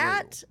 white, and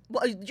That, blue.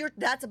 well,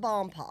 that's a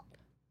bomb pop.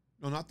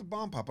 No, not the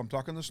bomb pop. I'm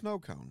talking the snow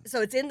cone.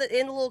 So it's in the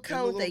little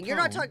cone little thing. You're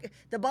not cone. talking.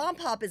 The bomb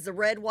pop is the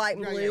red, white,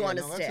 and blue on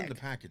a no, stick. That's in the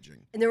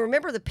packaging. And then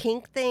remember the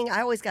pink thing? I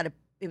always got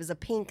it was a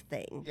pink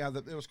thing. Yeah,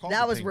 it was called.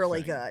 That the was pink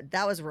really thing. good.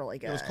 That was really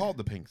good. It was called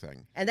the pink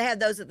thing. And they had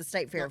those at the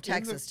State Fair Now, of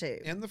Texas too.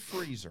 In the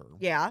freezer.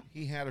 Yeah.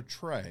 He had a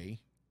tray,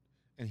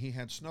 and he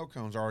had snow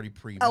cones already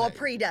pre-made. Oh, a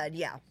pre-done.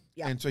 Yeah.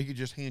 Yeah. And so he could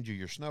just hand you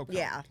your snow cone.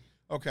 Yeah.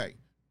 Okay,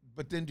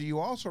 but then do you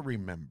also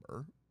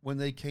remember when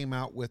they came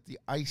out with the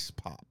ice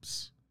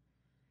pops?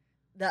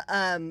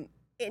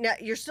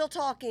 You're still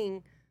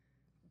talking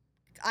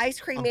ice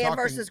cream I'm man talking-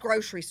 versus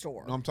grocery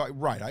store. No, I'm talking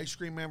right. Ice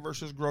cream man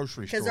versus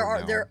grocery store.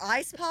 Because now. their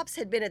ice pops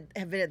have been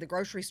at the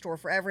grocery store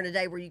forever and a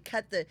day, where you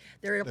cut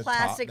they're in a The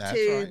plastic top, that's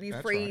tube, right, you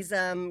that's freeze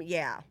them.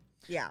 Yeah,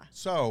 yeah.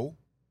 So,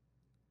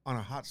 on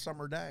a hot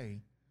summer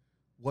day,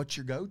 what's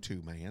your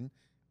go-to, man?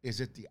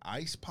 Is it the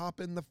ice pop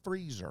in the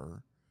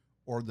freezer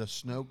or the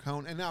snow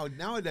cone? And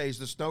nowadays,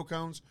 the snow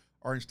cones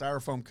are in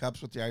styrofoam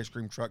cups with the ice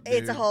cream truck.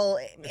 It's a whole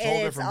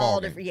different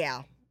ballgame.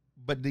 Yeah.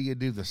 But do you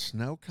do the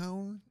snow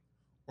cone,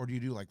 or do you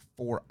do like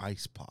 4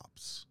 ice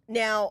pops?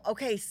 Now,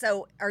 okay,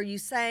 so are you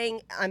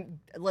saying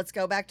let's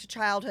go back to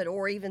childhood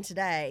or even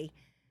today?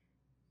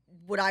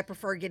 Would I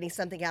prefer getting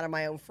something out of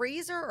my own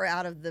freezer or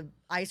out of the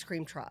ice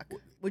cream truck?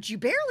 Which you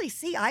barely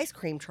see ice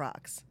cream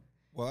trucks.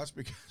 Well, that's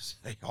because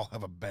they all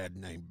have a bad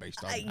name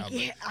based on how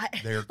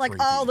they're like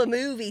creepy. all the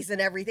movies and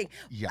everything.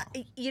 Yeah.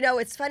 You know,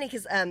 it's funny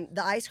because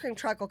the ice cream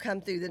truck will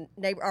come through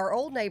our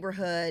old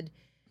neighborhood.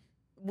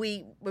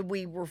 We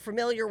were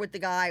familiar with the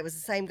guy. It was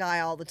the same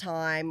guy all the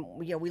time.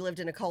 You know, we lived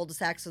in a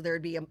cul-de-sac, so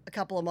there'd be a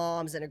couple of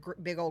moms and a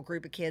big old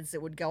group of kids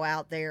that would go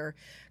out there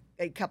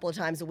a couple of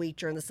times a week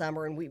during the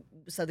summer, and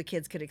so the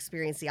kids could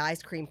experience the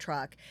ice cream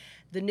truck.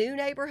 The new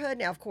neighborhood,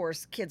 now of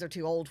course kids are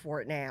too old for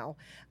it now.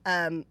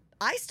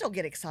 I still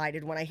get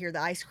excited when I hear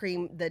the ice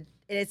cream. And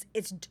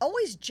it's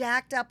always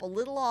jacked up a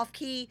little off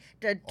key.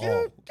 That's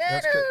because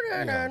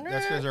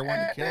they're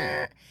wanting to kill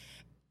you.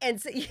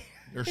 And so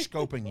They're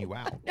scoping you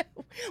out.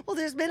 well,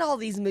 there's been all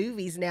these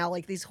movies now,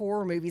 like these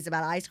horror movies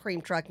about ice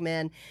cream truck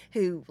men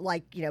who,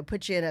 like, you know,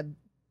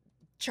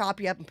 chop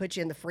you up and put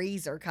you in the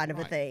freezer kind of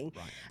a thing.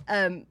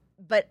 Right.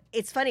 But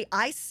it's funny.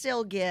 I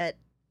still get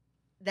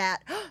that.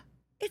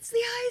 It's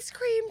the ice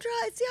cream truck.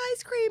 It's the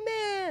ice cream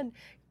man.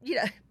 You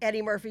know,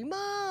 Eddie Murphy,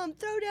 Mom,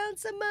 throw down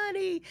some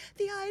money.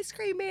 The ice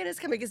cream man is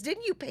coming. Because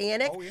didn't you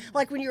panic? Oh, yeah.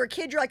 Like when you were a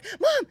kid, you're like,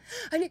 Mom,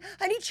 I need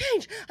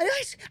change. I need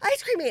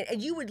ice cream man.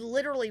 And you would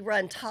literally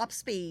run top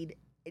speed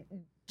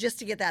just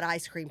to get that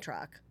ice cream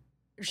truck.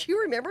 Do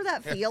you remember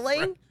that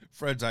feeling?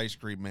 Fred's ice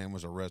cream man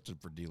was arrested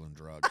for dealing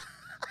drugs.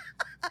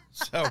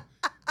 so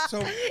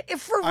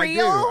For I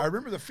real? do. I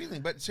remember the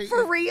feeling. But see,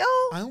 For real?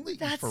 I only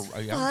That's I'm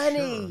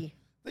funny. Sure.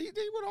 They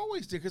would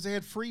always do because they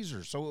had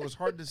freezers, so it was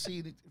hard to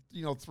see,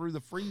 through the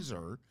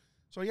freezer.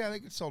 So yeah, they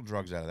could sell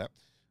drugs out of that.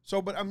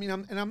 So, but I mean,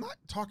 I'm not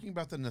talking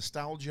about the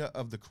nostalgia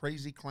of the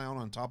crazy clown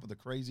on top of the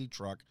crazy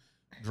truck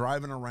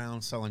driving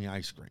around selling you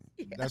ice cream.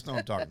 Yeah. That's not what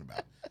I'm talking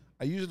about.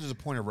 I use it as a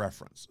point of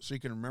reference so you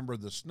can remember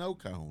the snow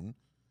cone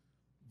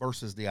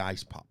versus the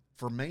ice pop.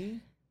 For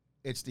me,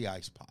 it's the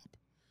ice pop.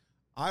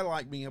 I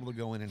like being able to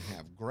go in and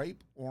have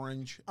grape,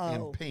 orange,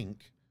 and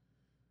pink.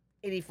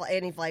 Any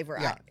flavor.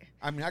 Yeah,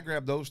 I mean, I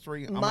grab those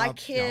 3. My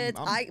kids,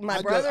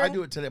 my brother. I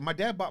do it today. My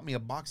dad bought me a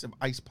box of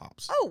ice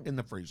pops. In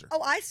the freezer.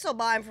 Oh, I still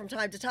buy them from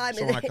time to time.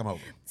 So when I come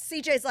over,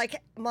 CJ's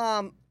like,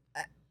 Mom,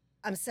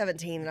 I'm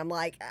 17, and I'm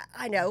like,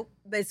 I know,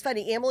 but it's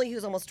funny. Emily,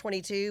 who's almost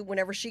 22,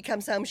 whenever she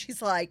comes home,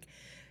 she's like,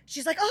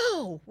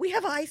 oh, we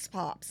have ice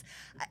pops,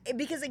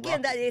 because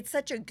again, that it's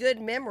such a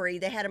good memory.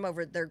 They had them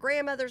over at their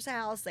grandmother's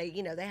house. They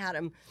had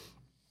them.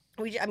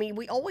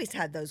 We always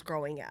had those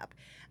growing up.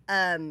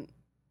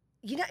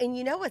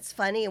 What's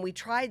funny, and we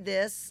tried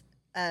this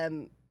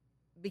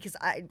because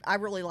I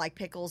really like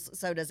pickles.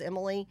 So does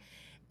Emily,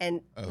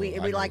 and we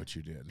like what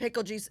you did.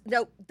 Pickle juice.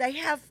 No, they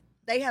have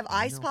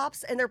ice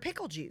pops and they're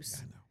pickle juice.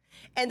 Yeah, I know.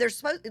 And they're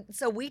supposed.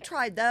 So we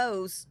tried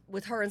those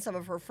with her and some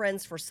of her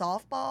friends for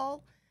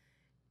softball.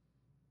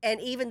 And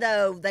even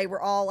though they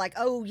were all like,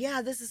 "Oh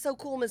yeah, this is so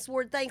cool, Miss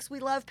Ward. Thanks, we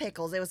love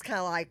pickles," it was kind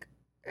of like,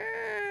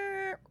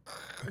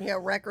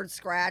 record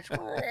scratch.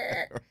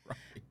 Right.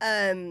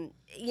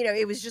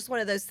 It was just one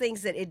of those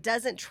things that it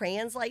doesn't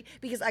translate,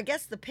 because I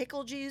guess the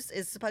pickle juice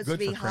is supposed to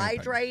be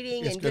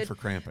hydrating it's and good for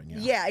cramping. Yeah.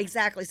 Yeah,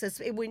 exactly. So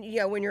when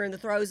you're in the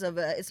throes of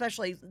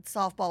especially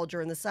softball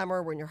during the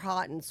summer, when you're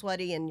hot and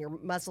sweaty and your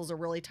muscles are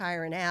really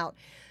tiring out,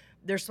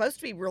 they're supposed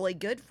to be really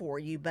good for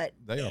you. But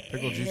they are.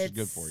 Pickle juice is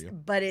good for you.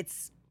 But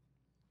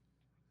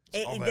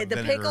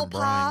the pickle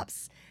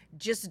pops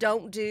just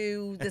don't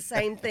do the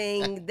same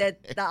thing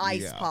that the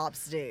ice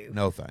pops do.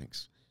 No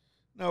thanks.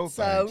 No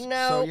thanks.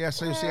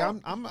 So see,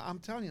 I'm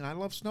telling you, I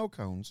love snow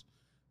cones,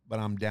 but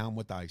I'm down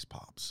with ice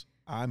pops.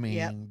 I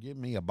mean, give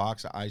me a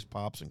box of ice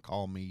pops and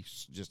call me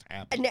just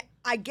happy. And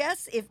I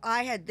guess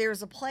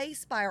there's a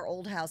place by our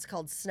old house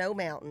called Snow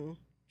Mountain,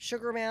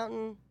 Sugar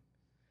Mountain.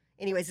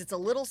 Anyways, it's a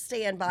little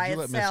stand by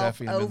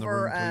itself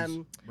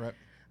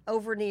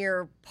over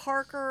near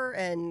Parker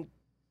and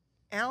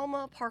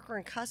Alma, Parker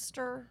and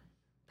Custer.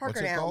 Parker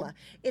What's it and called? Alma.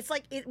 It's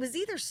like it was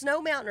either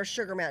Snow Mountain or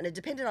Sugar Mountain. It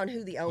depended on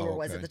who the owner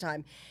was okay. at the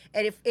time.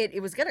 And if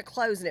it was going to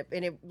close, and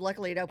it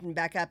luckily it opened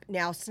back up.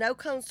 Now snow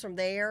cones from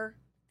there,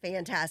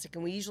 fantastic.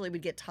 And we usually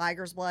would get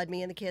tiger's blood.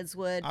 Me and the kids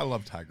would. I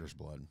love tiger's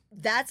blood.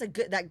 That's a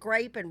good. That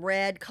grape and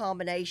red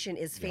combination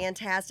is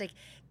fantastic.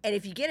 And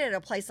if you get it at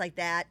a place like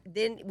that,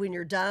 then when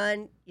you're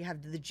done, you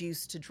have the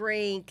juice to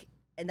drink.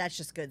 And that's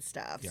just good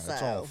stuff. Yeah, so,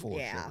 it's all full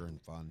of sugar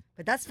and fun.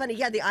 But that's funny.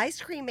 Yeah, the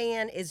ice cream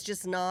man is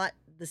just not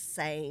the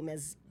same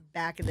as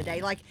back in the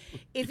day. Like,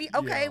 if you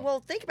well,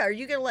 think about it. Are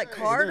you going to let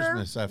Carter?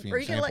 Miss Effie Are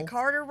you going to let Sample.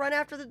 Carter run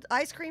after the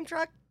ice cream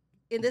truck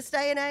in this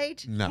day and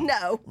age? No.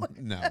 No.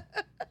 No,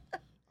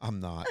 I'm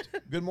not.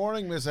 Good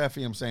morning, Miss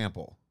Effie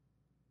Sample.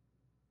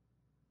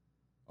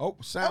 Oh,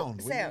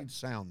 sound. We sound. need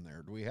sound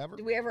there. Do we have her?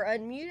 Do we ever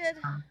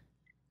unmuted?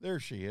 There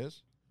she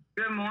is.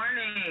 Good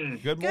morning.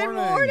 Good Good morning.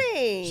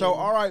 morning. So,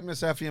 all right,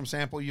 Miss Effie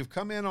Sample, you've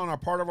come in on a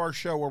part of our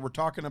show where we're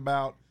talking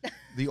about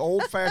the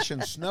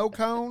old-fashioned snow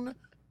cone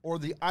or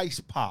the ice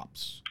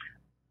pops.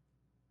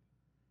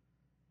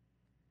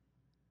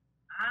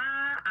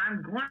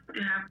 I'm going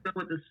to have to go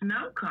with the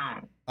snow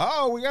cone.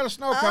 Oh, we got a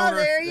snow Oh, cone.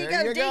 there you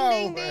go. Ding,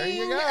 ding, There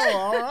you ding. go.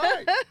 All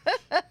right.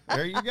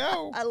 There you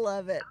go. I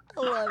love it.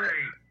 I love it.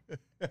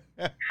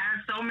 Has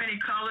so many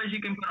colors, you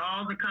can put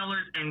all the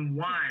colors in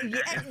one.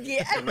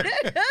 Yeah.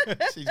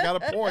 She's got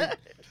a point.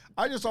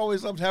 I just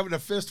always loved having a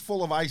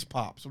fistful of ice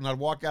pops when I'd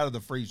walk out of the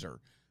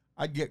freezer.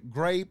 I'd get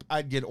grape,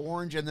 I'd get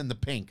orange, and then the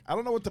pink. I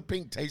don't know what the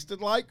pink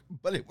tasted like,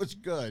 but it was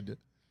good.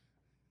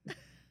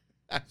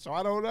 So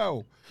I don't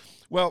know.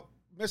 Well,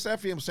 Miss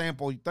Effie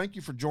Sample, thank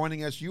you for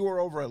joining us. You are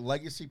over at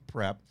Legacy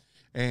Prep,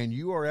 and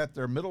you are at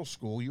their middle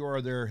school. You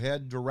are their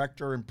head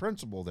director and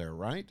principal there,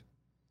 right?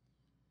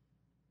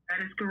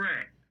 That is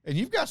correct. And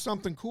you've got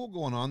something cool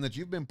going on that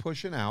you've been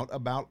pushing out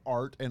about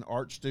art and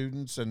art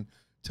students. And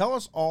tell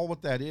us all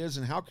what that is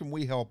and how can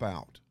we help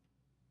out?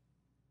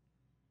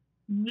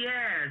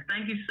 Yes,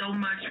 thank you so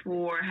much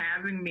for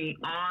having me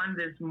on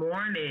this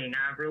morning.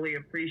 I really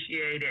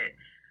appreciate it.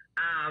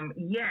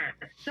 Yes,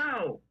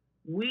 so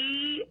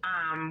we,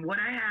 what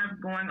I have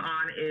going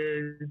on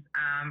is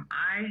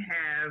I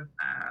have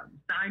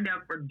signed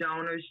up for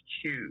Donors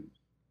Choose.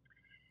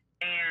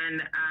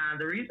 And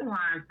the reason why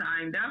I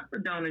signed up for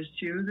Donors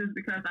Choose is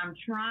because I'm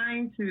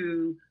trying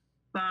to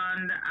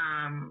fund,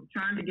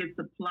 trying to get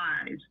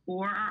supplies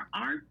for our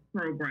art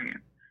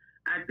program.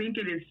 I think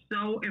it is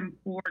so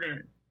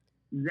important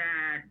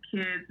that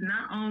kids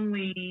not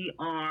only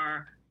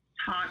are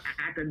taught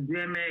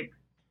academics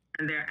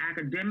and they're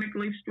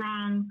academically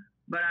strong,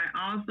 but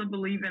I also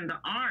believe in the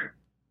arts.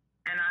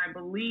 And I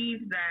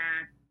believe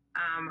that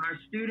our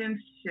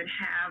students should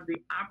have the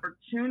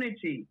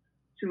opportunity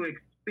to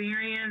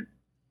experience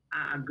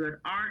a good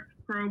art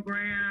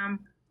program,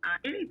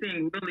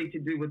 anything really to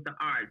do with the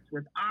arts,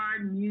 with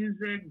art,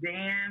 music,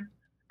 dance.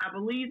 I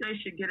believe they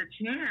should get a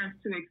chance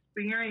to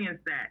experience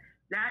that.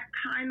 That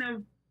kind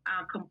of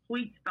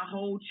completes the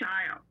whole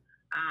child.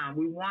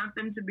 We want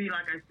them to be,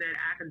 like I said,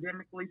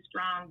 academically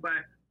strong,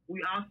 but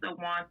we also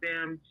want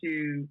them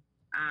to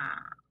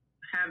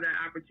have that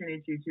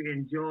opportunity to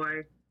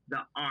enjoy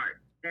the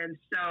arts. And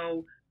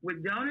so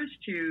with Donors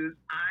Choose,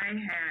 I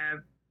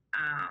have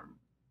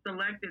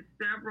selected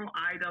several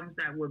items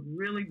that would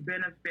really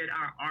benefit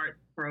our arts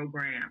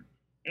program.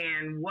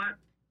 And what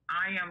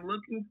I am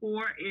looking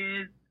for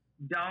is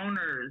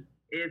donors,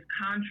 is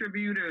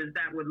contributors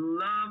that would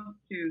love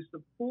to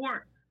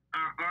support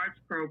our arts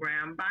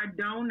program by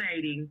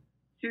donating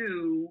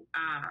to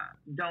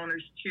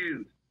Donors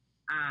Choose.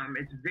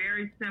 It's a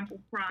very simple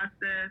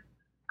process.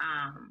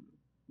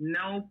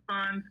 No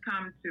funds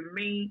come to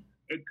me.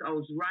 It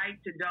goes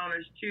right to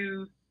Donors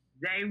Choose.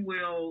 They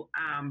will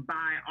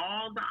buy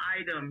all the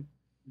items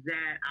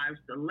that I've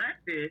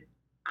selected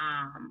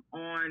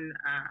on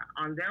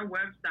their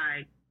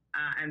website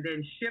and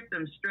then ship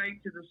them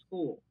straight to the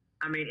school.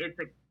 I mean, it's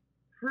a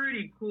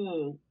pretty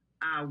cool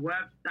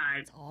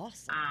website. That's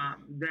awesome.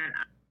 That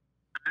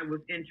I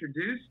was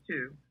introduced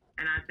to.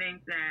 And I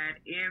think that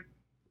if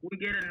we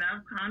get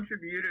enough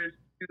contributors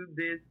to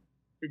this,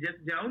 to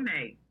just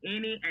donate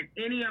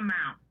any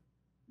amount,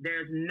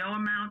 there's no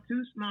amount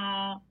too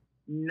small,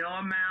 no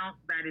amount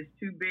that is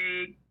too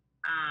big,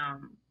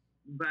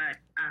 but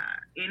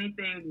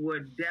anything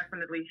would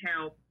definitely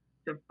help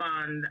to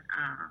fund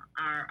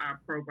our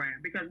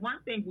program. Because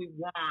one thing we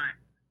want,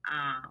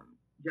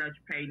 Judge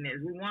Payton,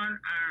 is we want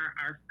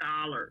our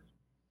scholars,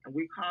 and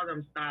we call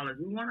them scholars.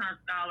 We want our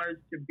scholars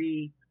to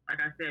be, like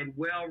I said,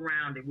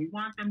 well-rounded. We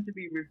want them to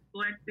be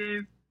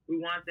reflective. We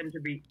want them to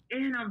be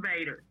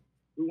innovators.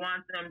 We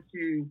want them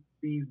to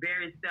be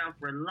very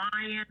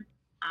self-reliant.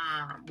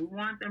 We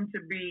want them to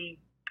be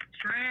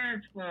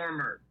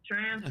transformers,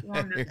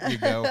 transform this There you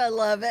go. I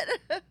love it.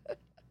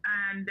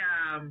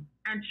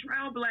 and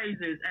trailblazers.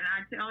 And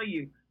I tell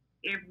you,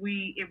 if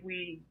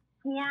we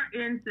pour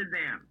into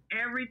them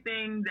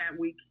everything that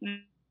we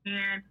can,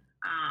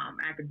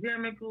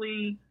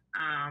 academically,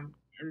 and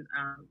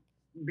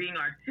being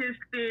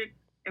artistic,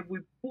 if we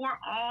pour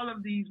all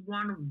of these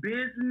wonderful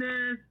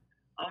business,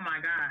 oh my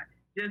God,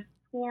 just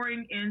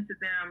pouring into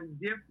them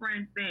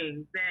different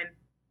things, then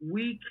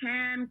we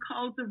can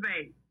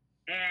cultivate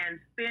and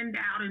send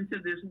out into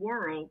this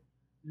world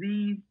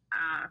these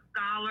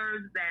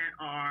scholars that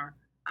are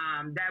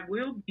that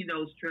will be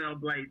those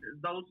trailblazers,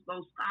 those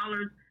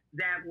scholars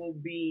that will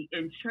be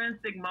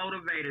intrinsic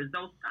motivators,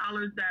 those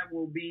scholars that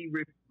will be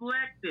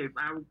reflective.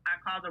 I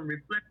call them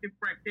reflective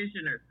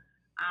practitioners.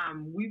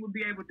 We will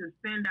be able to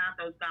send out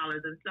those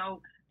scholars, and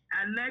so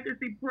at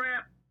Legacy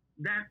Prep,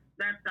 that's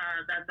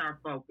our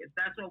focus.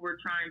 That's what we're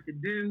trying to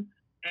do.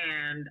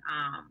 And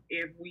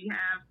if we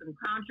have some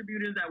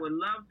contributors that would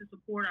love to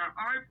support our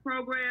arts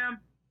program,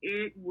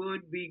 it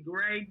would be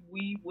great.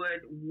 We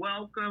would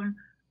welcome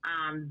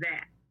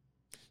that.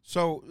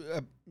 So,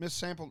 Ms.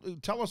 Sample,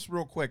 tell us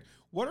real quick,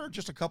 what are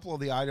just a couple of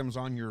the items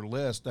on your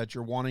list that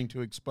you're wanting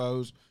to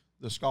expose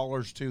the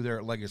scholars to there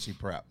at Legacy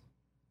Prep?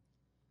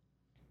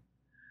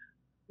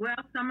 Well,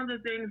 some of the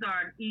things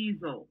are an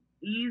easels,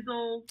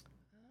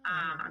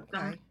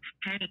 some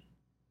paint.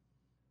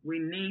 We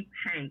need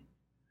paint.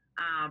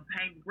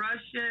 Paint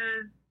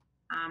brushes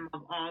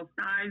of all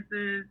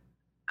sizes.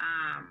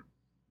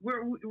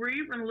 We're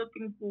even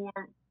looking for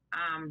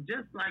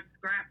just like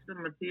scraps of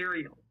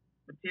material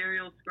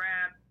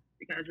scraps,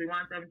 because we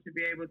want them to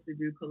be able to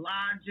do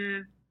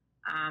collages,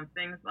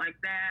 things like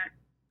that.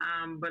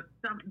 But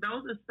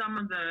those are some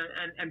of the,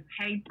 and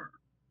paper,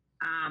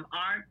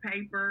 art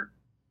paper,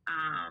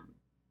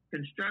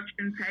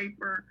 construction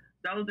paper.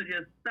 Those are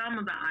just some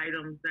of the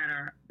items that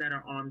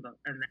are on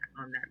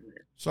that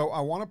list. So I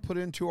want to put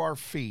into our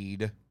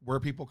feed where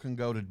people can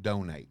go to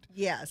donate.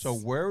 Yes. So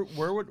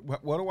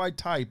what do I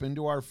type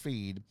into our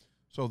feed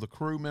so the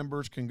crew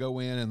members can go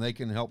in and they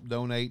can help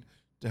donate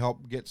to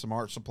help get some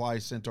art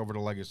supplies sent over to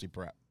Legacy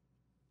Prep?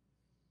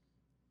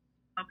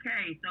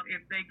 Okay, so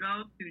if they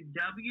go to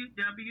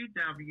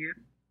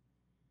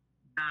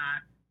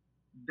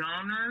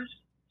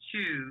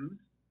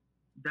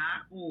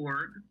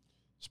www.donorschoose.org.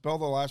 Spell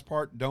the last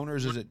part.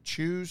 Donors, is it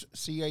choose,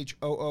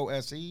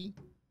 CHOOSE?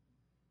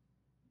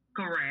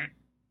 Correct.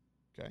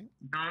 Okay.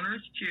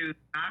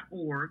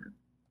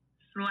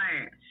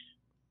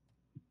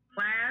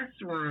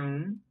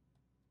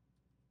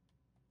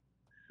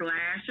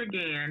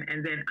 DonorsChoose.org/classroom/again,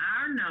 and then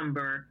our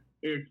number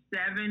is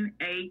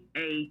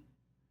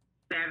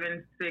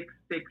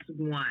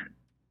 788-7661.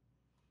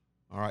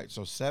 All right,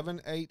 so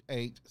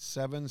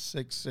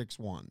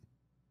 788-7661.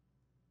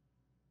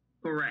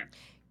 Correct.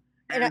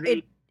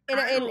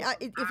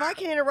 If I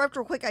can interrupt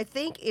real quick, I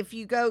think if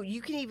you go,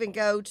 you can even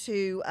go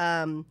to,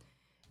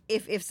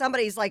 if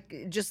somebody's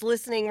like just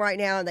listening right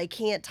now and they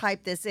can't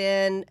type this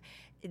in,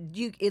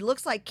 it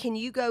looks like, can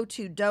you go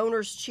to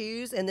Donors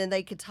Choose and then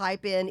they could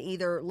type in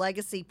either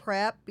Legacy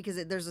Prep,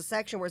 because there's a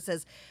section where it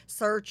says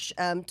search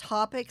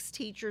topics,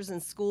 teachers,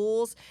 and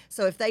schools.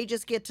 So if they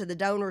just get to the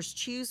Donors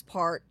Choose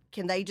part,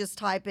 can they just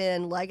type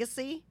in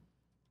Legacy?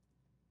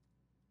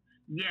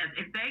 Yes,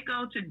 if they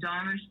go to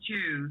Donors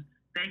Choose,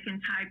 they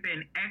can type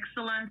in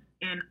excellence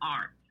in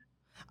art.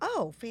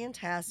 Oh,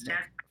 fantastic.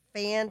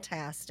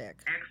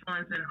 Fantastic.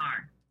 Excellence in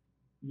art.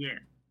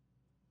 Yes.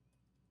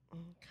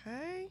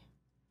 Okay.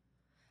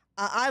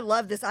 I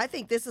love this. I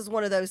think this is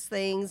one of those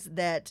things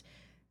that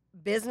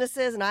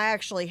businesses, and I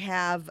actually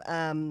have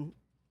a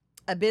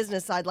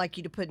business I'd like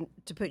you to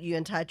put you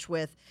in touch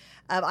with.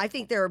 I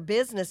think there are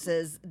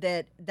businesses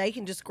that they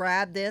can just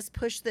grab this,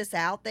 push this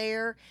out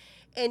there.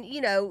 And,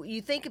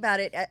 you think about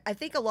it, I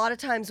think a lot of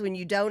times when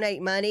you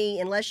donate money,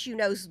 unless you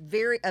know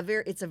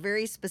it's a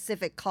very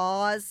specific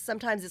cause,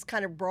 sometimes it's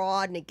kind of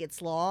broad and it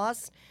gets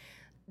lost.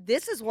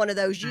 This is one of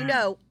those,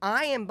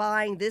 I am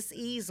buying this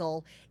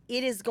easel.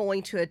 It is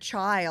going to a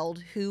child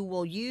who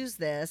will use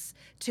this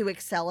to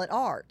excel at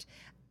art.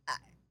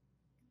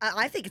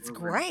 I think it's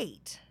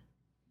great.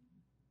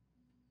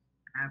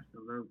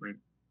 Absolutely.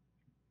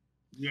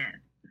 Yes.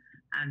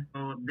 And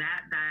so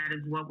that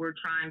is what we're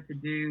trying to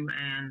do.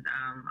 And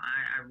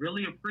I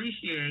really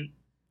appreciate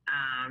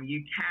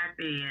you,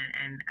 Kathy,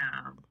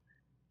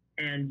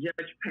 and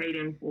Judge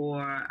Payton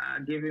for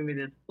giving me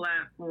this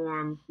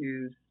platform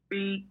to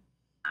speak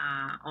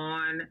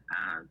on,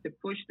 to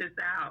push this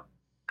out.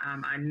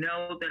 I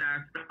know that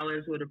our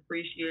scholars would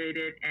appreciate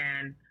it.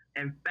 And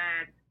in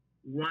fact,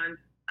 once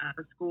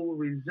school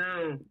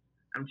resumes,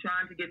 I'm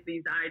trying to get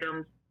these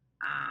items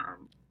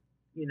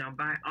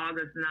by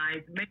August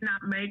 9th. May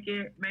not make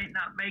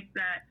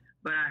that,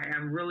 but I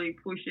am really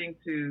pushing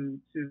to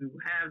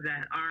have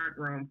that art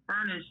room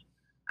furnished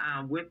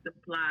with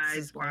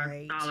supplies for our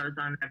scholars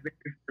on that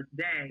very first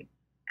day.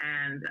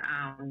 And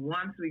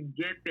once we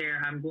get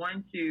there, I'm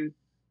going to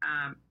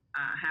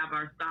have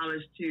our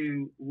scholars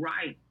to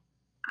write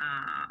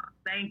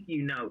thank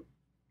you notes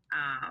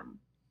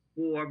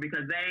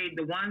because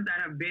the ones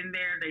that have been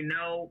there, they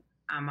know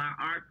our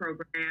art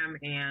program,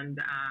 and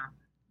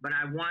but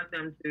I want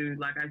them to,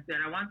 like I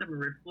said, I want them to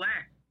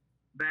reflect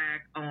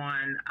back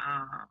on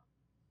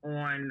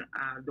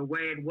the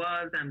way it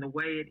was and the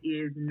way it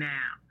is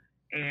now.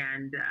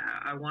 And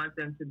I want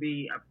them to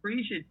be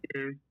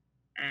appreciative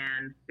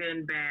and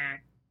send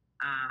back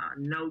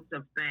notes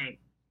of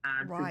thanks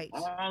to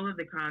all of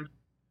the contributors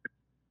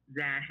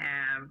that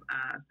have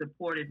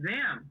supported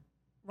them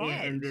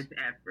in this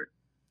effort.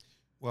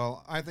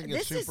 Well, I think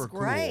it's this super is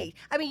great.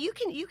 cool. I mean, you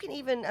can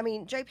even, I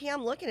mean, JP,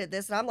 I'm looking at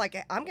this and I'm like,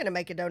 I'm going to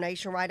make a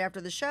donation right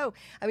after the show.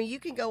 I mean, you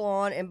can go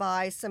on and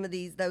buy some of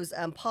those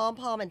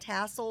pom-pom and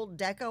tassel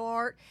deco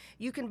art.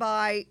 You can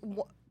buy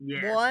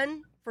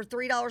one for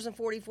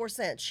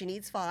 $3.44. She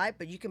needs 5,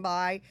 but you can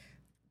buy,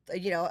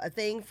 a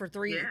thing for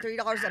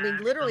 $3. I mean,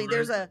 literally,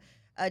 there's a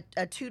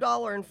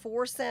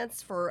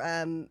 $2.04 for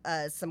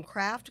some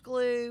craft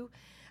glue.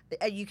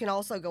 You can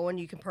also go and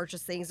you can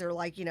purchase things that are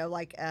like,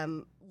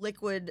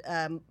 liquid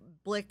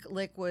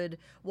liquid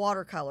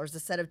watercolors. A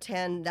set of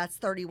 10, that's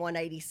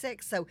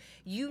 $31.86. So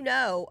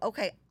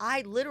okay,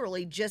 I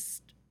literally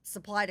just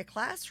supplied a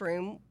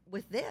classroom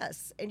with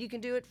this, and you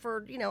can do it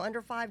for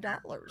under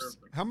 $5.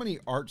 How many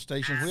art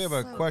stations? We have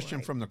a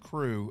question from the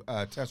crew.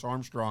 Tess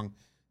Armstrong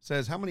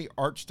says, how many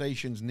art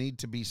stations need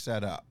to be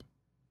set up?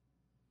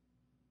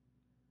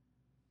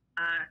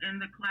 In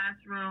the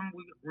classroom,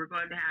 we're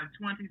going to have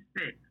 26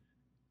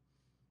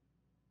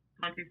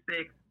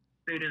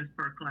 students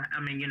per class.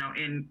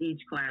 In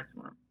each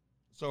classroom.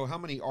 So how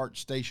many art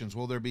stations?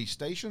 Will there be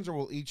stations, or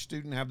will each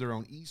student have their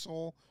own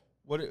easel?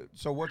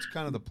 So what's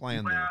kind of the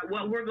plan there?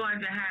 What we're going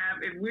to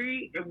have, if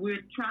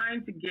we're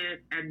trying to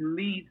get at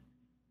least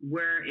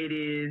where it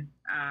is,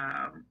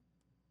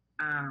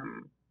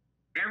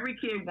 every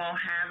kid won't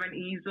have an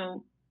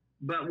easel,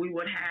 but we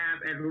would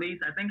have at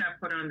least, I think I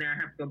put on there, I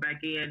have to go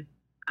back in,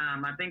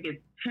 I think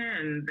it's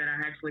 10 that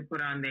I actually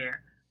put on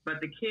there. But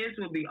the kids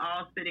will be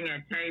all sitting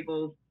at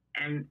tables,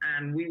 and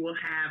we will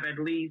have at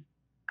least,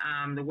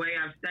 the way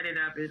I've set it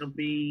up, it'll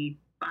be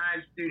 5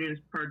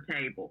 students per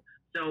table.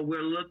 So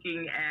we're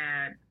looking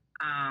at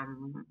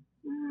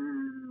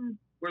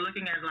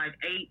like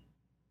 8,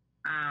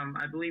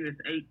 I believe it's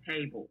 8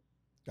 tables.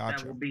 Gotcha.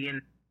 That will be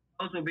in.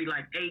 Those will be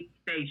like 8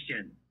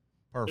 stations.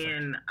 Perfect.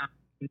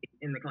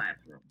 In the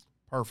classroom.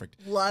 Perfect.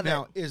 Love it.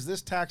 Now, is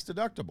this tax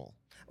deductible?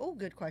 Oh,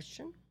 good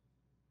question.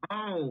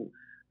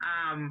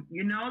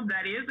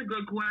 That is a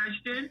good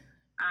question,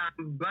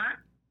 but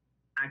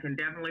I can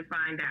definitely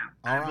find out.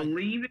 All right. I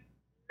believe it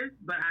is,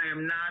 but I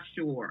am not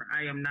sure.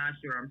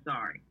 I'm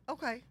sorry.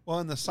 Okay. Well,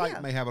 and the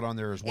site may have it on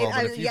there as well.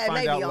 But if you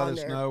find out, let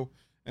us know,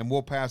 and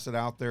we'll pass it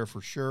out there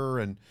for sure.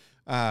 And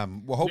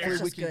hopefully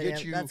we can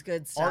get you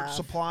art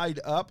supplied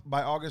up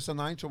by August the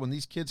 9th. So when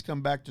these kids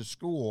come back to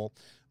school,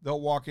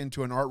 they'll walk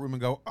into an art room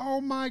and go, "Oh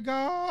my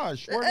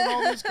gosh, where did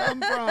all this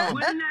come from?"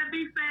 Wouldn't that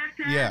be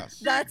fantastic? Yes.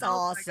 That's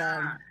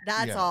awesome.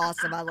 That's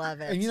awesome. I love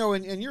it. And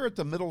and you're at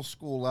the middle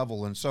school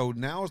level, and so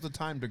now is the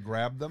time to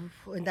grab them.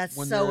 And that's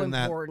when so they're in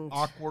important. That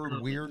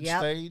awkward, weird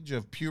stage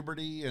of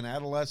puberty and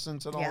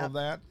adolescence and all of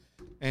that,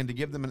 and to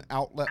give them an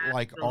outlet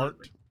like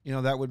art.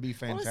 That would be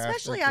fantastic. Well,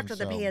 especially after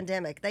the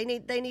pandemic, they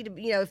need to,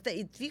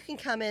 if you can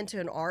come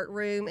into an art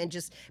room and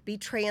just be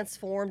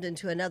transformed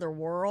into another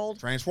world.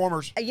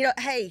 Transformers.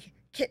 Hey,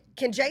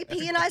 can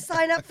JP and I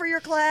sign up for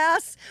your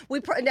class?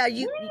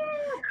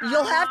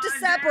 You'll have to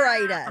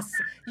separate us.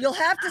 You'll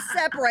have to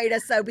separate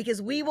us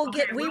because we will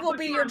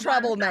be your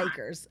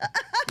troublemakers.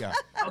 Yeah.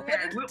 Okay,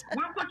 we'll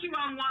put you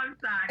on one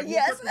side.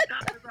 Yes.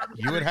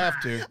 You would have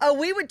to. Oh,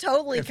 we would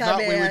totally if come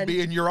not, in. We would be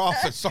in your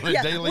office on a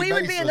daily basis. We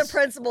would be in the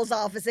principal's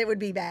office. It would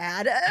be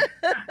bad.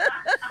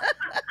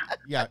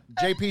 Yeah,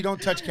 JP,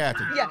 don't touch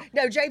Kathy. Yeah,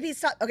 no, JP,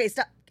 stop. Okay,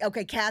 stop.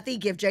 Okay, Kathy,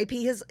 give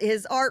JP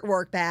his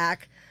artwork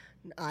back.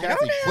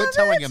 Kathy, quit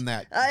telling him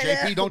that.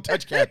 JP, don't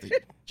touch Kathy.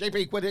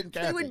 JP, quit hitting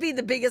Kathy. He would be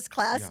the biggest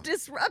class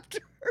disruptor.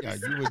 Yeah,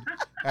 you would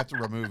have to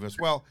remove us.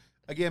 Well,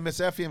 again, Miss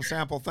Effie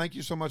Sample, thank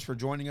you so much for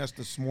joining us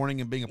this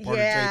morning and being a part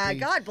of JP. Yeah,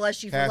 God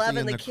bless you for Kathy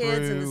loving the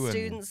kids and the and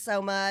students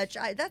so much.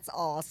 That's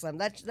awesome.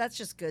 That's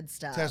just good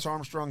stuff. Tess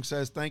Armstrong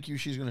says thank you.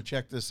 She's going to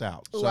check this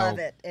out. Love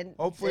it. And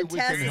hopefully we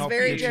Tess can help is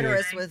very you.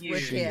 generous with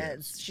She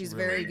kids. She's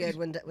very good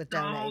with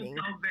donating.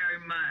 So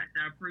very much.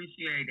 I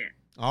appreciate it.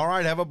 All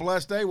right. Have a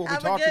blessed day. We'll be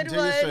talking to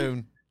you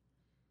soon.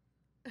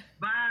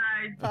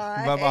 Bye.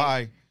 Bye.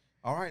 Bye-bye.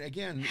 All right.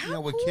 Again,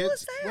 with cool kids,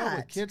 is that?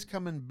 with kids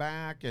coming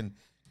back, and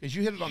because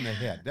you hit it on the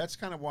head, that's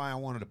kind of why I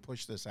wanted to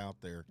push this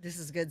out there. This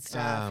is good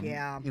stuff.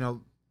 Yeah.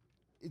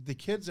 The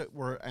kids that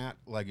were at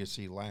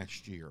Legacy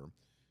last year,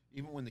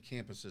 even when the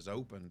campuses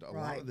opened, a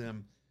lot of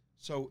them.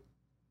 So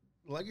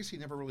Legacy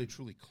never really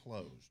truly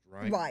closed,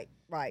 right?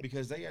 Right.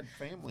 Because they had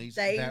families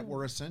that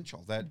were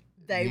essential. That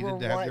they needed were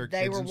to have their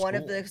they kids were in one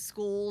school. of the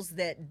schools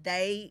that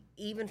they,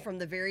 even from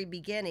the very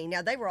beginning.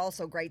 Now they were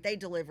also great. They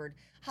delivered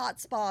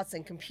hotspots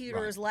and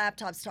computers,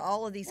 laptops to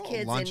all of these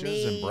kids lunches in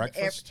need. and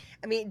breakfast.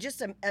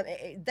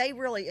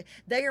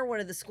 They are one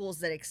of the schools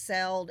that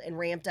excelled and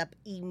ramped up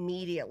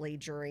immediately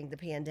during the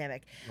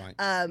pandemic. Right.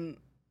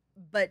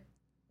 But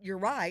you're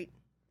right.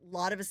 A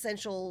lot of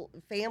essential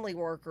family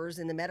workers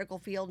in the medical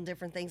field and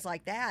different things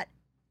like that,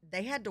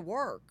 they had to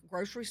work.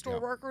 Grocery store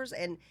workers,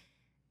 and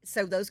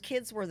so those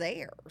kids were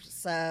there.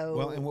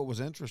 So and what was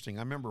interesting,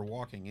 I remember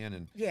walking in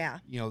and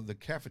the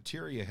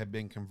cafeteria had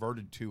been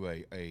converted to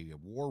a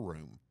war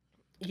room,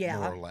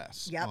 more or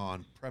less,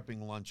 on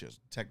prepping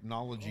lunches,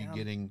 technology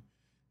getting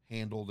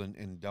handled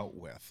and dealt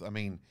with. I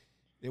mean,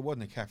 it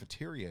wasn't a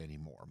cafeteria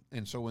anymore.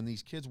 And so when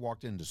these kids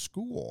walked into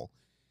school,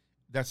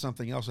 that's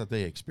something else that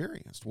they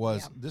experienced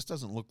was this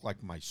doesn't look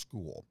like my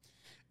school.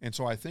 And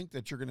so I think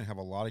that you're going to have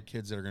a lot of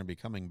kids that are going to be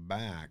coming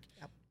back,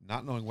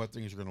 not knowing what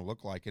things are going to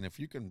look like. And if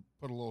you can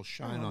put a little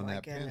shine on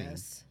that penny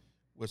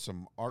with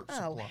some art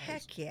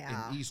supplies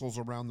and easels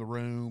around the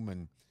room,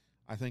 and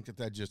I think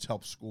that just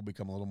helps school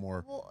become a little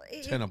more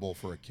tenable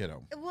for a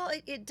kiddo. Well,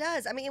 it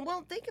does. I mean,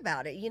 well, think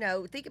about it.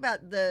 Think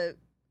about the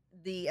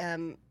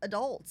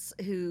adults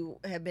who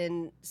have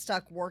been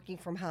stuck working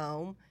from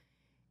home,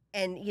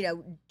 and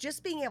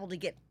just being able to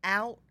get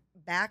out,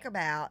 back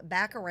around,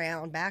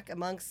 back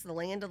amongst the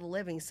land of the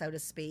living, so to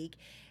speak.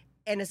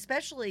 And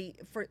especially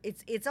for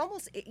it's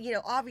almost,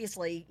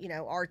 obviously,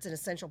 art's an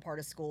essential part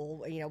of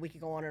school. We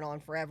could go on and on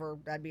forever.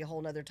 That'd be a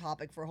whole nother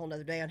topic for a whole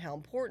nother day on how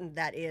important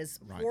that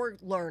is for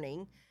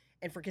learning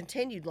and for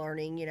continued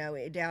learning,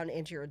 down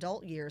into your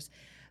adult years.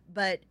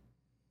 But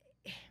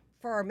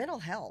for our mental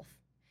health,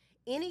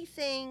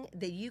 anything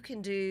that you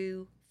can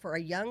do for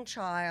a young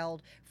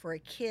child, for a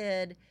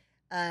kid,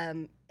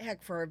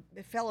 heck, for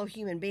a fellow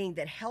human being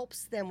that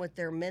helps them with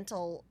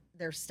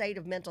their state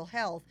of mental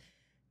health.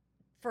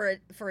 For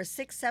a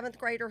 6th, 7th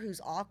grader who's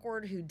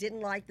awkward, who didn't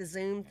like the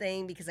Zoom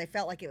thing because they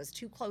felt like it was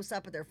too close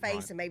up at their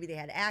face and maybe they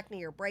had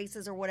acne or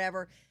braces or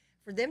whatever,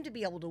 for them to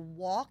be able to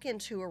walk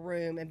into a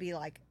room and be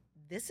like,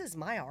 this is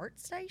my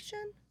art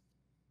station?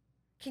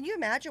 Can you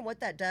imagine what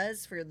that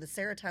does for the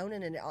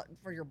serotonin and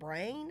for your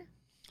brain?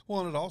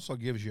 Well, and it also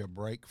gives you a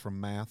break from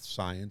math,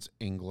 science,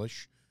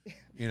 English.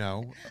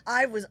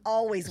 I was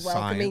always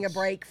welcoming a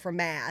break from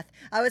math.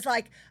 I was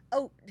like,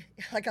 I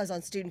was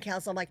on student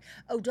council. I'm like,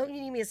 don't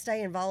you need me to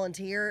stay and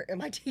volunteer? And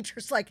my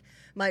teacher's like,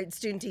 my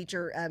student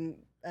teacher,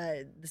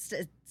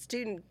 the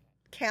student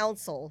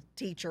council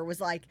teacher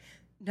was like,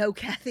 no,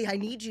 Kathy, I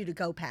need you to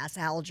go pass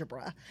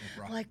algebra.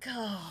 Right. I'm like,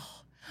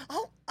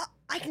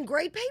 I can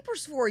grade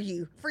papers for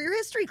you for your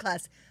history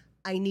class.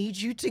 I need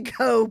you to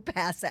go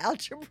pass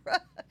algebra.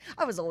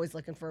 I was always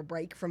looking for a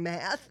break from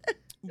math.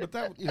 But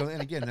that,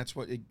 and again, that's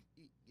what it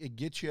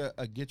gets you.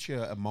 Gets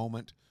you a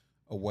moment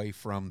away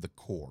from the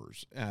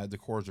cores. The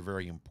cores are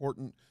very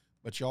important,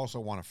 but you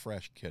also want a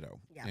fresh kiddo,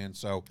 and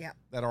so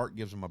that art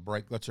gives them a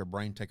break, lets their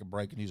brain take a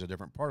break and use a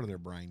different part of their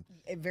brain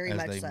as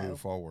they move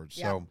forward.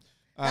 Yep. So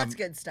that's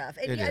good stuff,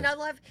 and I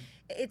love.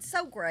 It's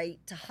so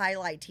great to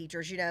highlight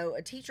teachers.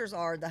 Teachers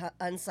are the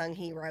unsung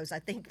heroes. I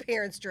think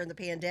parents during the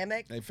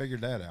pandemic, they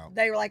figured that out.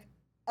 They were like,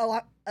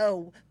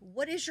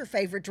 what is your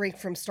favorite drink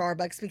from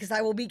Starbucks? Because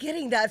I will be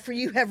getting that for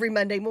you every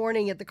Monday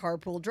morning at the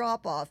carpool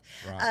drop-off.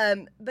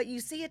 Right. But you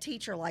see a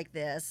teacher like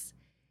this,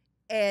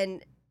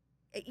 and,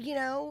 she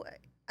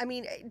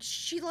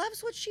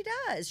loves what she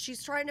does.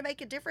 She's trying to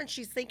make a difference.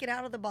 She's thinking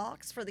out of the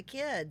box for the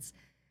kids.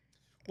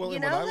 Well,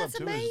 and what I love,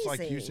 too, is it's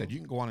like you said, you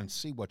can go on and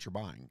see what you're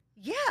buying.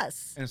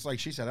 Yes. And it's like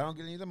she said, I don't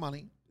get any of the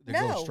money. They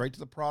go straight to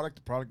the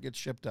product gets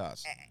shipped to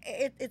us.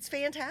 It's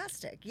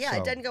fantastic. Yeah,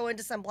 it doesn't go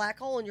into some black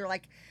hole and you're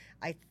like,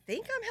 I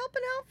think I'm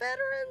helping out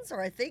veterans,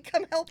 or I think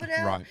I'm helping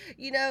out,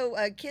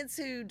 kids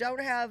who don't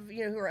have,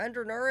 who are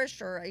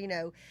undernourished, or,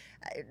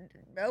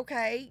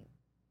 okay,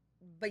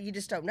 but you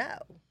just don't know.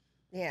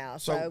 Yeah.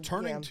 So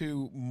turning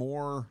to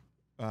more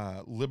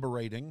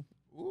liberating.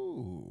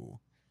 Ooh.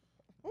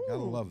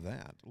 Gotta love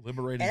that.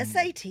 Liberating.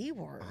 SAT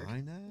word.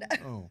 I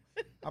know.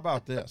 How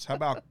about this? How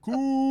about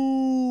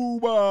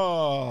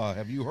CUUUUUUBA?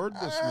 Have you heard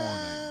this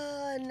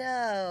morning?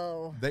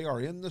 No. They are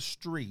in the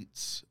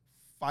streets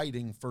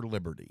fighting for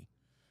liberty.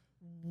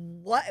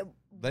 What?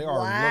 They are.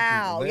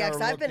 Wow. Looking,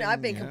 because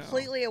I've been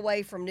completely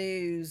away from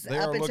news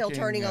up until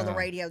turning on the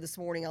radio this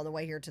morning on the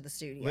way here to the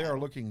studio. They are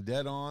looking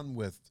dead on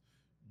with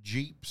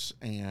Jeeps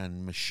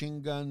and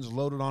machine guns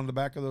loaded on the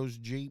back of those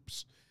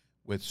Jeeps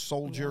with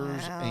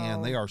soldiers,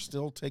 and they are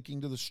still taking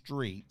to the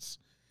streets.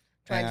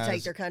 Trying to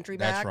take their country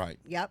back? That's right.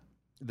 Yep.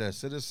 The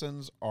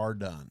citizens are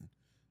done.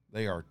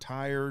 They are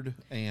tired,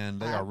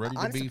 and they are ready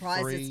to be free. I'm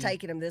surprised it's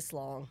taken them this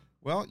long.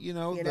 Well,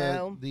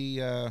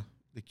 the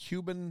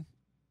Cuban,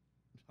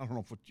 I don't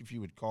know if you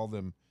would call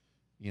them,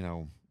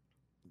 the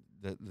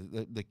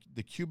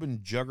Cuban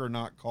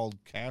juggernaut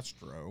called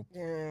Castro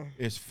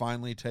is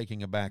finally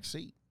taking a back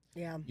seat.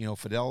 Yeah.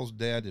 Fidel's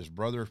dead. His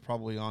brother's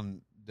probably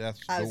on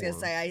death's door. I was going to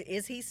say,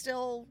 is he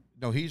still?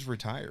 No, he's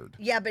retired.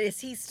 Yeah, but is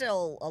he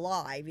still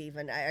alive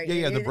even?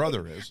 The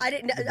brother is. I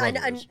didn't,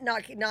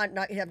 not,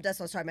 that's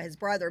what I was talking about, his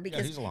brother,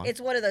 because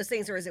it's one of those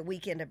things where is it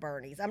Weekend at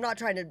Bernie's? I'm not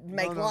trying to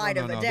make light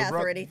of a death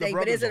or anything,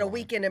 but is it a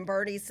Weekend at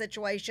Bernie's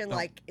situation? No,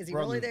 like, is he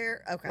really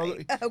there?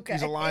 Okay. Okay.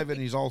 He's alive,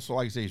 and he's also,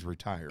 like I say, he's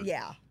retired.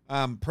 Yeah.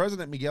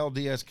 President Miguel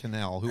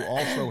Diaz-Canel, who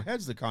also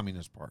heads the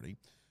Communist Party,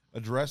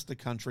 addressed the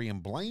country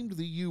and blamed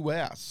the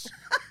U.S.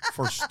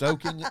 for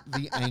stoking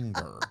the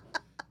anger.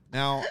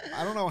 Now,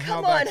 I don't know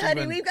how that's Come on,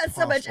 honey, we've got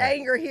possible. So much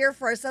anger here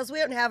for ourselves. We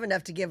don't have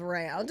enough to give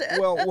around.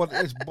 Well, what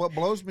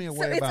blows me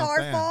away about that. It's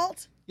our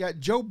fault? Yeah,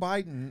 Joe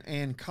Biden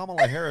and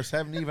Kamala Harris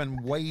haven't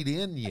even weighed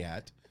in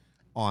yet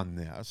on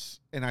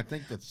this. And I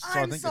think that's...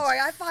 I'm sorry,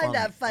 I find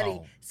that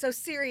funny. So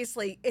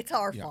seriously, it's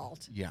our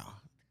fault. Yeah.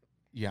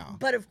 Yeah.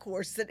 But of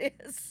course it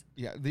is.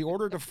 Yeah. The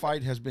order to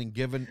fight has been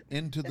given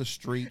into the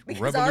street.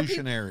 Because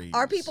Revolutionaries.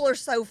 Our people are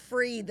so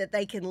free that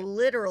they can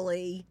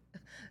literally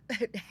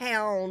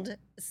hound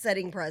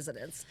sitting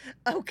presidents.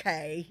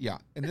 Okay. Yeah.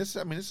 And this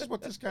is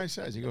what this guy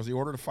says. He goes, the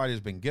order to fight has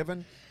been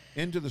given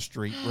into the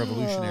street.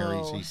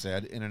 Revolutionaries, he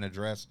said in an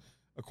address,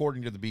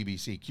 according to the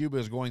BBC. Cuba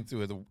is going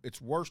through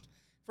its worst.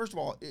 First of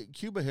all,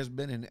 Cuba has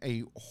been in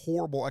a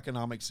horrible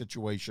economic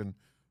situation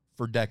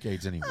for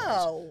decades anyways.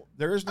 Oh.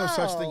 There is no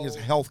such thing as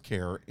health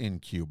care in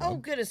Cuba. Oh,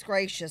 goodness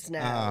gracious, no.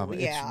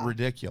 Yeah. It's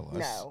ridiculous.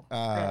 No.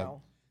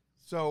 No.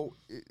 So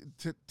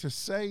to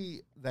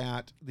say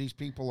that these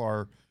people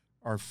are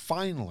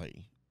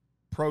finally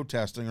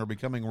protesting or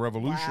becoming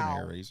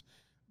revolutionaries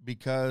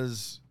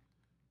because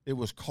it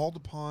was called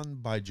upon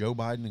by Joe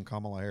Biden and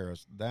Kamala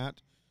Harris,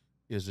 that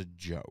is a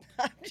joke.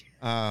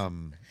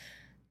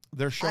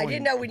 They're showing. I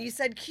didn't know when you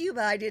said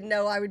Cuba, I didn't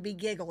know I would be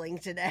giggling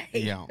today.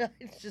 Yeah.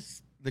 It's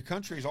just. The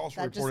country's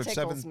also That just reported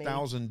tickles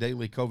 7,000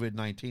 daily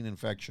COVID-19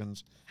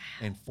 infections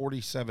and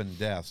 47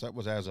 deaths. That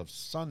was as of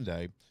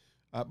Sunday.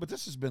 But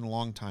this has been a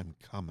long time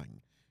coming.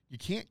 You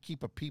can't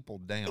keep a people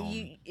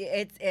down.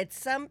 At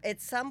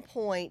some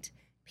point,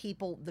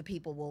 the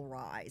people will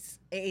rise.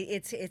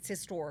 It's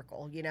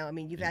historical. You know, I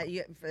mean, you've had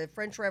the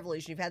French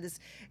Revolution. You've had this,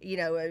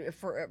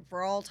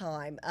 for all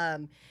time.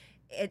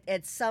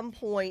 At some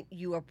point,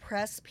 you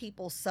oppress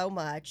people so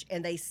much,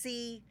 and they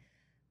see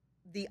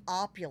the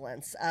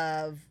opulence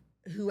of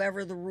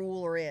whoever the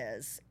ruler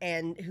is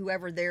and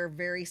whoever their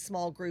very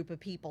small group of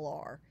people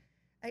are.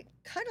 I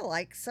kind of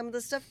like some of the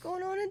stuff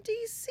going on in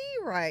D.C.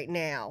 right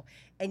now.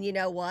 And you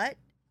know what?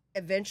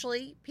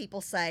 Eventually,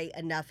 people say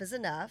enough is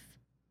enough,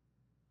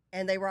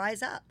 and they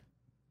rise up.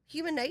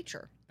 Human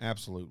nature.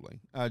 Absolutely.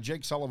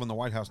 Jake Sullivan, the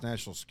White House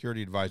National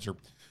Security Advisor,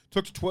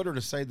 took to Twitter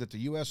to say that the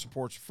U.S.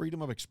 supports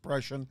freedom of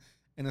expression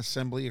and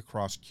assembly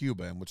across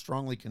Cuba and would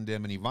strongly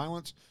condemn any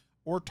violence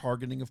or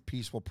targeting of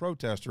peaceful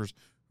protesters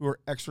who are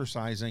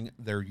exercising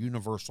their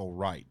universal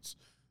rights.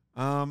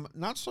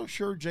 Not so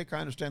sure, Jake, I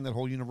understand that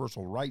whole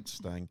universal rights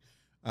thing,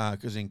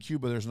 because in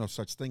Cuba there's no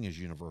such thing as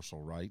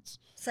universal rights.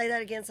 Say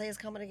that again. Say his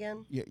comment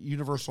again. Yeah,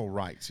 universal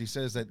rights. He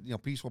says that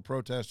peaceful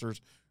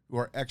protesters who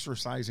are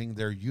exercising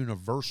their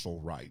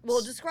universal rights.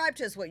 Well, describe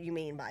to us what you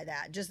mean by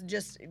that.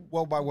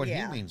 Well, by what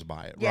he means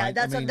by it. Yeah, right?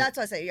 that's what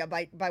I say. Yeah,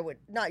 by what?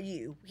 Not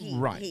you. He.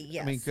 Right. He,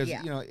 yes. I mean, because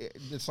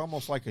it's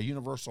almost like a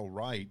universal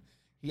right.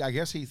 I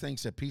guess he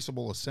thinks that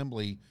peaceable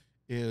assembly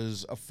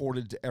is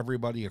afforded to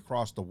everybody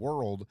across the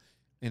world,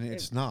 and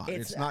it's not.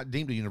 It's not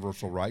deemed a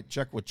universal right.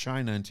 Check with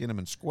China and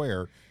Tiananmen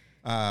Square.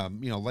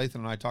 Lathan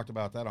and I talked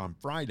about that on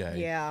Friday.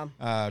 Yeah.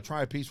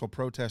 Try a peaceful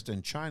protest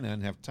in China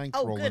and have tanks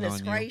rolling on you. Oh,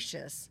 goodness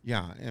gracious.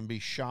 Yeah, and be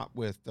shot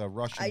with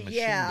Russian machine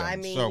yeah, guns. I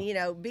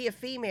mean, be a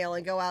female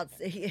and go out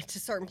to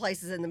certain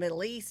places in the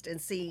Middle East and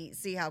see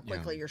how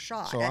quickly you're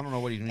shot. So I don't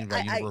know what you mean by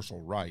universal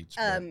rights.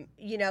 And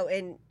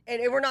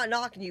we're not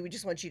knocking you. We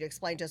just want you to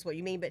explain to us what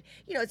you mean. But,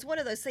 it's one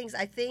of those things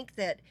I think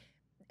that,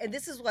 and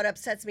this is what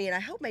upsets me, and I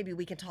hope maybe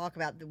we can talk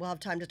about, we'll have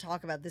time to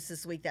talk about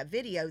this week, that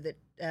video that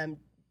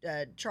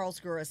Charles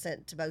Gura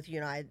sent to both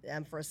you and I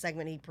for a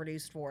segment he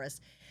produced for us.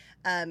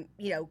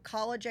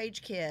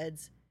 College-age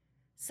kids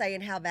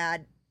saying how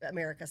bad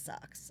America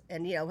sucks,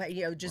 and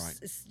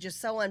it's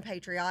just so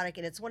unpatriotic.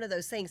 And it's one of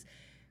those things.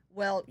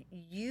 Well,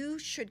 you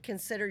should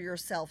consider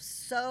yourself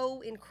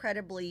so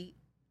incredibly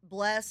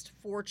blessed,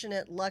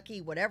 fortunate,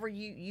 lucky, whatever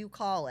you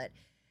call it,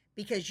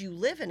 because you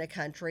live in a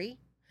country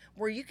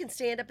where you can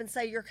stand up and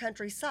say your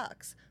country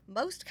sucks.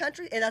 Most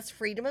countries, and that's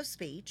freedom of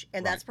speech,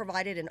 and that's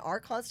provided in our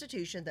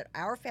Constitution that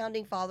our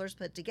founding fathers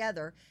put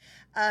together.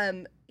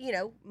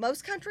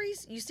 Most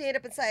countries, you stand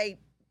up and say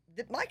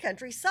that my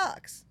country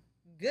sucks.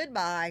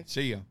 Goodbye.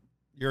 See ya.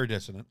 You're a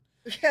dissident.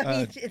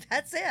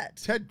 That's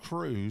it. Ted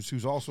Cruz,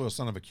 who's also a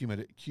son of a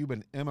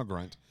Cuban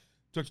immigrant,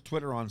 took to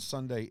Twitter on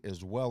Sunday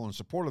as well in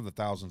support of the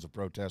thousands of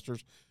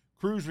protesters.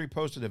 Cruz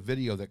reposted a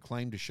video that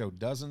claimed to show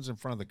dozens in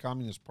front of the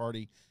Communist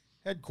Party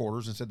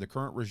headquarters and said the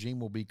current regime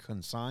will be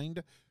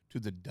consigned to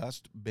the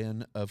dust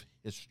bin of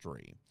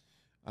history.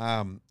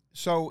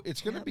 So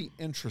it's going to be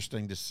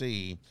interesting to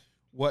see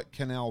what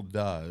Canel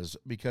does,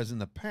 because in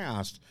the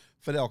past,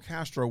 Fidel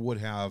Castro would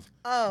have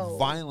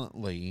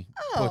violently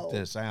put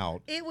this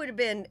out. It would have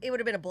been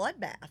a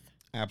bloodbath.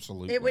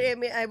 Absolutely. It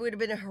would have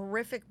been a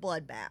horrific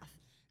bloodbath.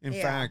 In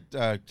fact,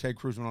 Ted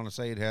Cruz went on to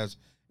say it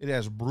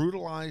has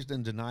brutalized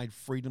and denied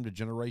freedom to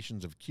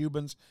generations of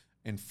Cubans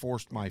and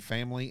forced my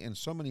family and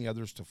so many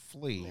others to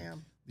flee. Yeah.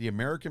 The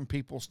American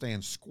people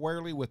stand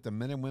squarely with the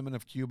men and women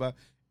of Cuba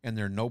and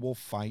their noble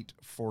fight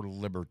for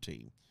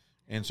liberty.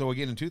 And so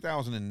again, in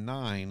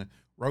 2009,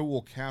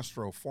 Raul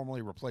Castro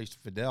formally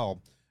replaced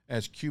Fidel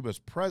as Cuba's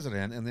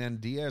president, and then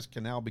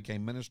Diaz-Canel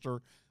became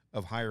Minister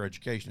of Higher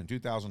Education. In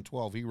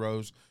 2012, he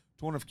rose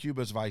to one of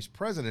Cuba's vice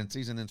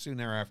presidencies, and then soon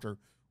thereafter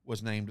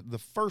was named the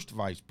first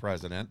vice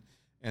president,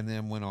 and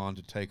then went on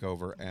to take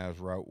over as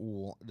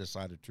Raul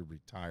decided to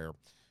retire.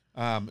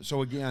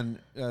 So again,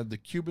 the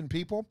Cuban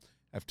people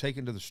have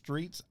taken to the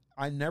streets.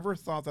 I never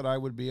thought that I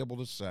would be able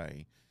to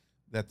say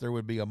that there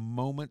would be a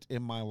moment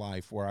in my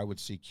life where I would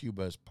see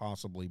Cuba as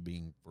possibly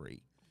being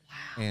free.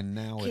 Wow. And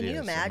now Can it is. you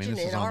I mean, imagine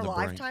this is in on our the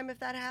brink. lifetime if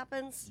that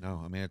happens?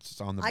 No, I mean, it's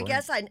on the I brink.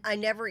 guess I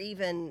never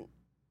even,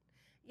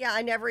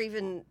 I never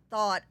even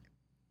thought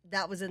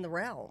that was in the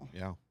realm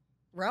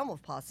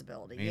of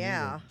possibility. Me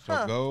Yeah.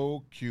 neither. So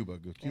go Cuba.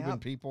 Go Cuban Yep.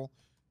 people,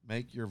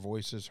 make your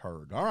voices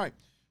heard. All right.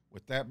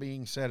 With that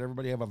being said,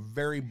 everybody have a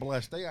very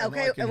blessed day. I know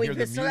Okay, I can and hear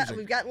the music.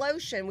 we've got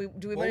lotion.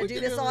 Do we Well, want we to do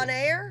can this do on it.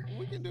 air?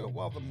 We can do it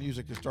while the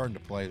music is starting to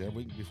play there.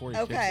 Before he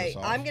kicks Okay, us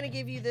off. I'm going to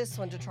give you this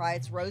one to try.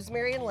 It's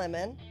rosemary and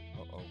lemon,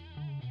 Uh-oh.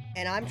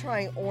 and I'm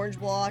trying orange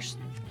blush.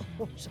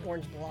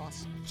 Orange blush.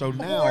 So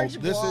now Orange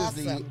this is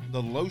blossom.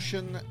 the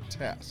lotion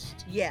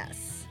test.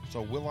 Yes.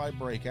 So will I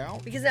break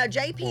out? Because now Or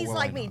JP's will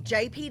like I me. not?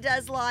 JP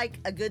does like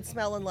a good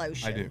smelling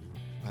lotion. I do.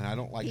 And I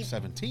don't like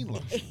 17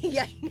 lotions.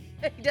 Yeah, he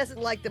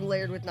doesn't like them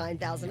layered with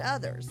 9,000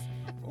 others.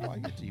 Oh, I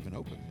get to even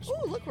open this Oh,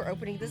 one. look, we're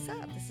opening this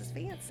up. This is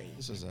fancy.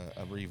 This is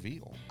a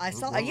reveal. I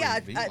saw, We're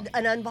an revealing.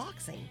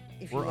 unboxing,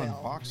 if We're you will.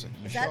 unboxing.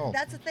 Is Michelle,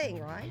 that's a thing,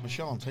 right?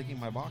 Michelle, I'm taking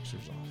my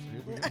boxers off.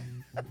 Here we go.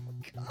 Oh,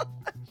 God.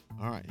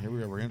 All right, here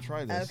we go. We're going to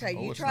try this. Okay,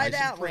 oh, you it's try nice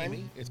that and creamy.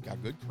 one. It's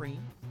got good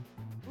cream.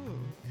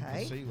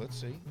 Okay. Let's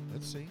see.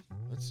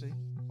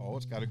 Oh,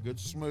 it's got a good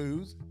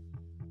smooth.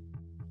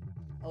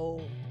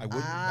 Oh, I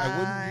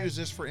wouldn't use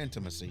this for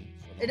intimacy.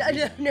 So don't do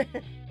that. No.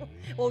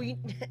 Well,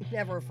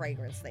 never a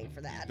fragrance thing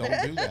for that. Don't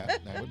do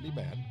that. That would be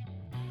bad.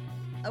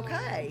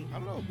 Okay. I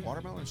don't know.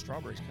 Watermelon and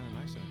strawberry is kind of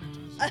nice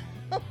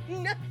in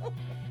intimacy.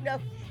 No,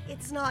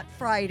 it's not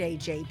Friday,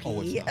 JP.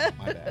 Oh, it's not.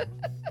 My bad.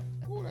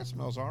 Oh, that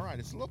smells all right.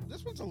 This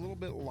one's a little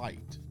bit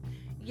light.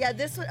 Yeah,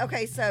 this one.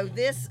 Okay, so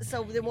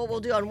then what we'll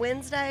do on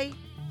Wednesday,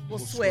 we'll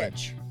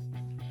switch.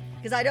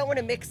 Because I don't want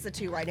to mix the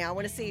two right now. I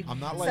want to see. I'm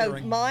not So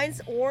layering.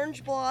 mine's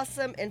orange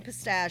blossom and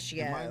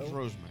pistachio. And mine's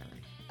rosemary.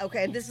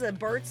 Okay, and this is a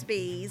Burt's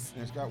Bees.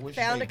 And it's got with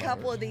Found shea a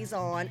couple butter. of these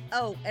on.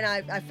 Oh, and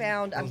I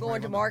found, I'm Rosemary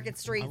going to lemon. Market I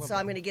Street, love so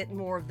I'm that. going to get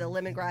more of the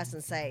lemongrass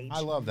and sage. I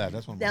love that.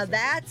 That's one of my Now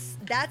favorites.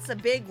 that's a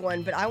big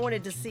one, but I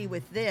wanted to see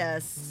with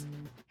this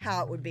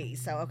how it would be.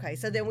 So okay,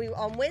 so then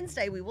on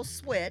Wednesday we will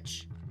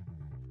switch,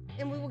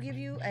 and we will give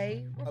you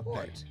a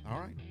report. Update. All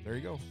right. There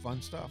you go. Fun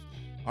stuff.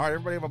 All right,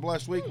 everybody have a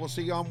blessed week. We'll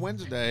see you on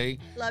Wednesday.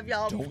 Love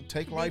y'all. Don't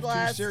take Be life too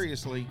blessed.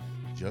 seriously.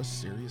 Just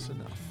serious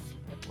enough.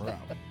 We're out.